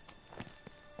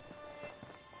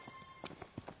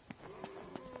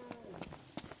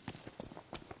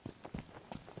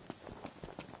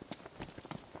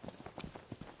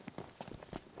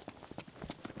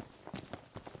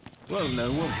 Well,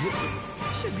 no one hit me.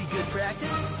 Should be good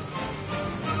practice.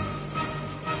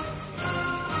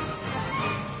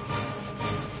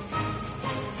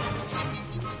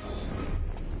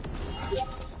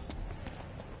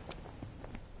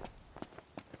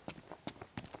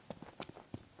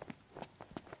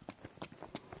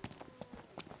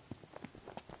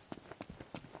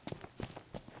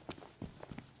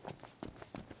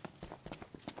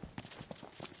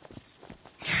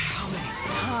 How many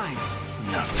times?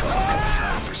 Enough talk.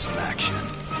 Time for some action.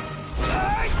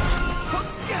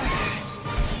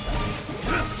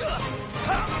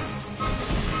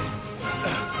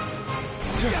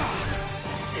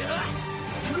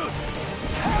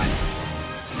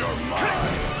 You're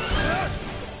mine.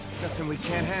 Nothing we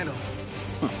can't handle.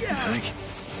 You think?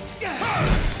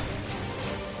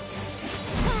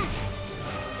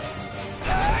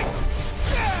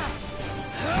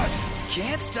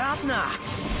 Can't stop knocked.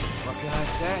 What can I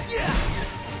say?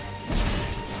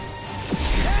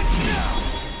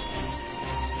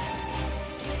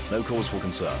 No cause for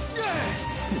concern.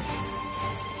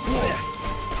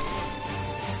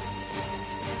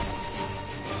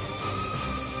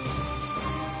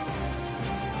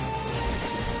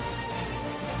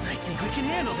 I think we can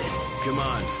handle this. Come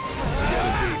on. I got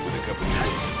a date with a couple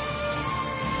minutes.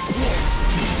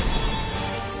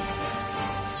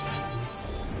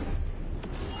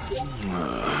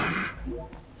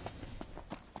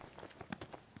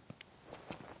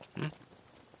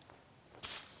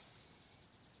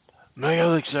 Mega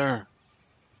Elixir.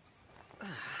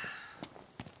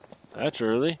 That's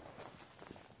early.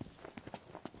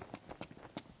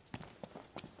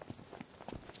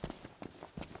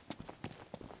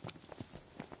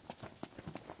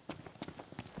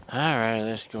 Alright,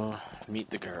 let's go meet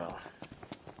the girl.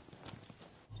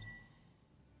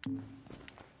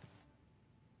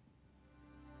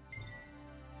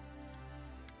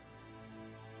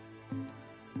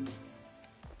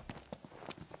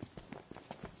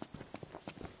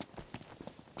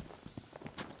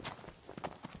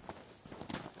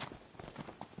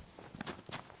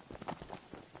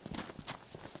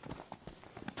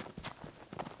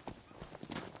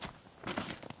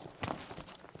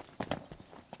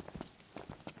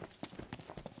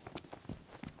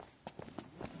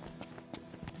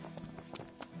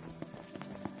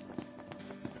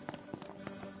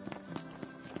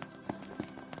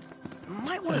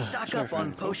 Might want to stock up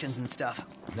on potions and stuff.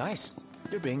 Nice.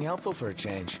 You're being helpful for a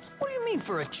change. What do you mean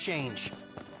for a change?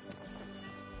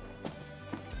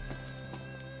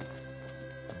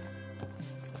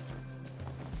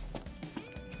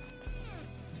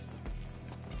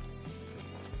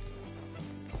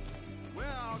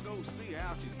 We'll see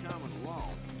how she's coming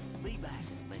along. Be back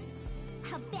in bed.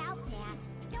 About that,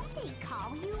 don't they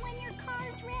call you when your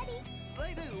car's ready?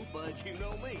 They do, but you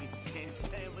know me. Can't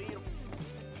stand being.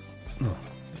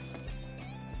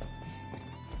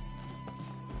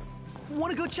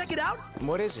 Want to go check it out?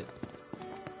 What is it?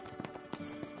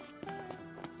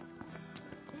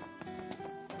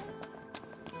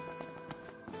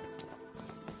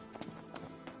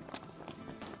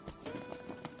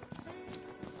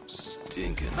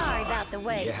 Stinking Sorry hot. about the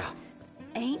wait. Yeah.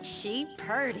 Ain't she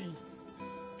purty?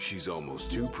 She's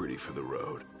almost too pretty for the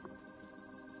road.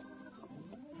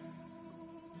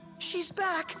 She's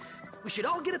back. We should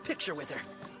all get a picture with her.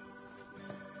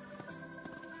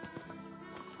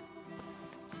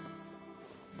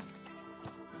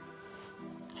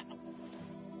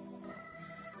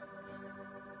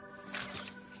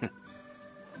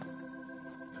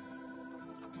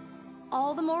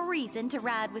 All the more reason to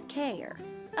ride with care.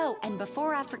 Oh, and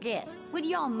before I forget, would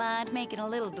y'all mind making a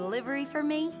little delivery for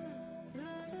me?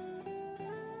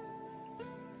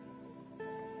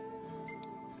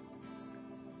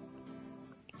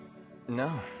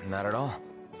 No, not at all.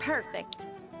 Perfect.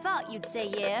 Thought you'd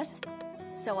say yes.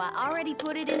 So I already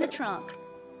put it in the trunk.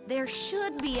 There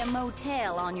should be a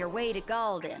motel on your way to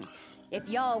Galden. If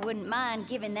y'all wouldn't mind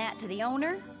giving that to the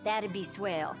owner, that'd be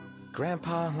swell.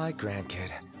 Grandpa like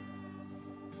grandkid.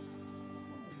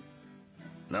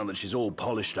 Now that she's all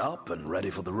polished up and ready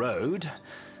for the road,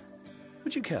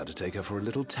 would you care to take her for a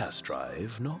little test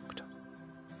drive, Noct?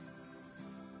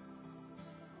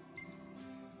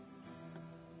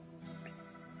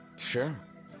 Sure,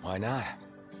 why not?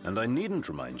 And I needn't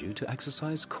remind you to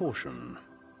exercise caution.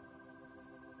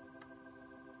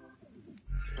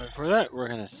 But for that, we're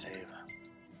gonna save.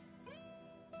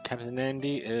 Captain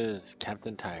Andy is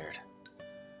Captain Tired.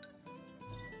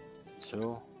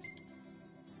 So,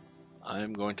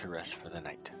 I'm going to rest for the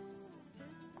night.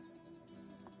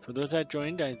 For those that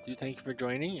joined, I do thank you for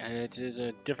joining. It is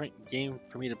a different game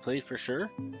for me to play for sure,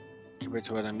 compared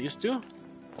to what I'm used to.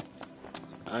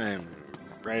 I'm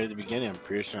right at the beginning. I'm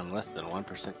pretty sure I'm less than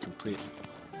 1% complete.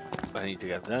 What I need to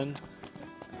get done.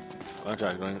 I'm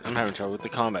having trouble with the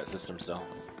combat system still.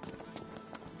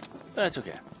 But that's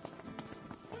okay.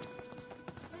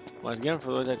 Once again, for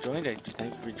those that joined, I do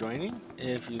thank you for joining.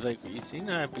 If you like what you've seen,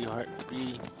 go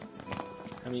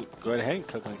ahead and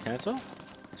click on cancel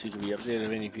so you can be updated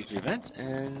of any future events.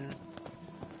 And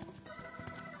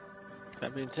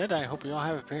that being said, I hope you all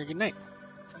have a very good night.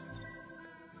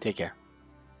 Take care.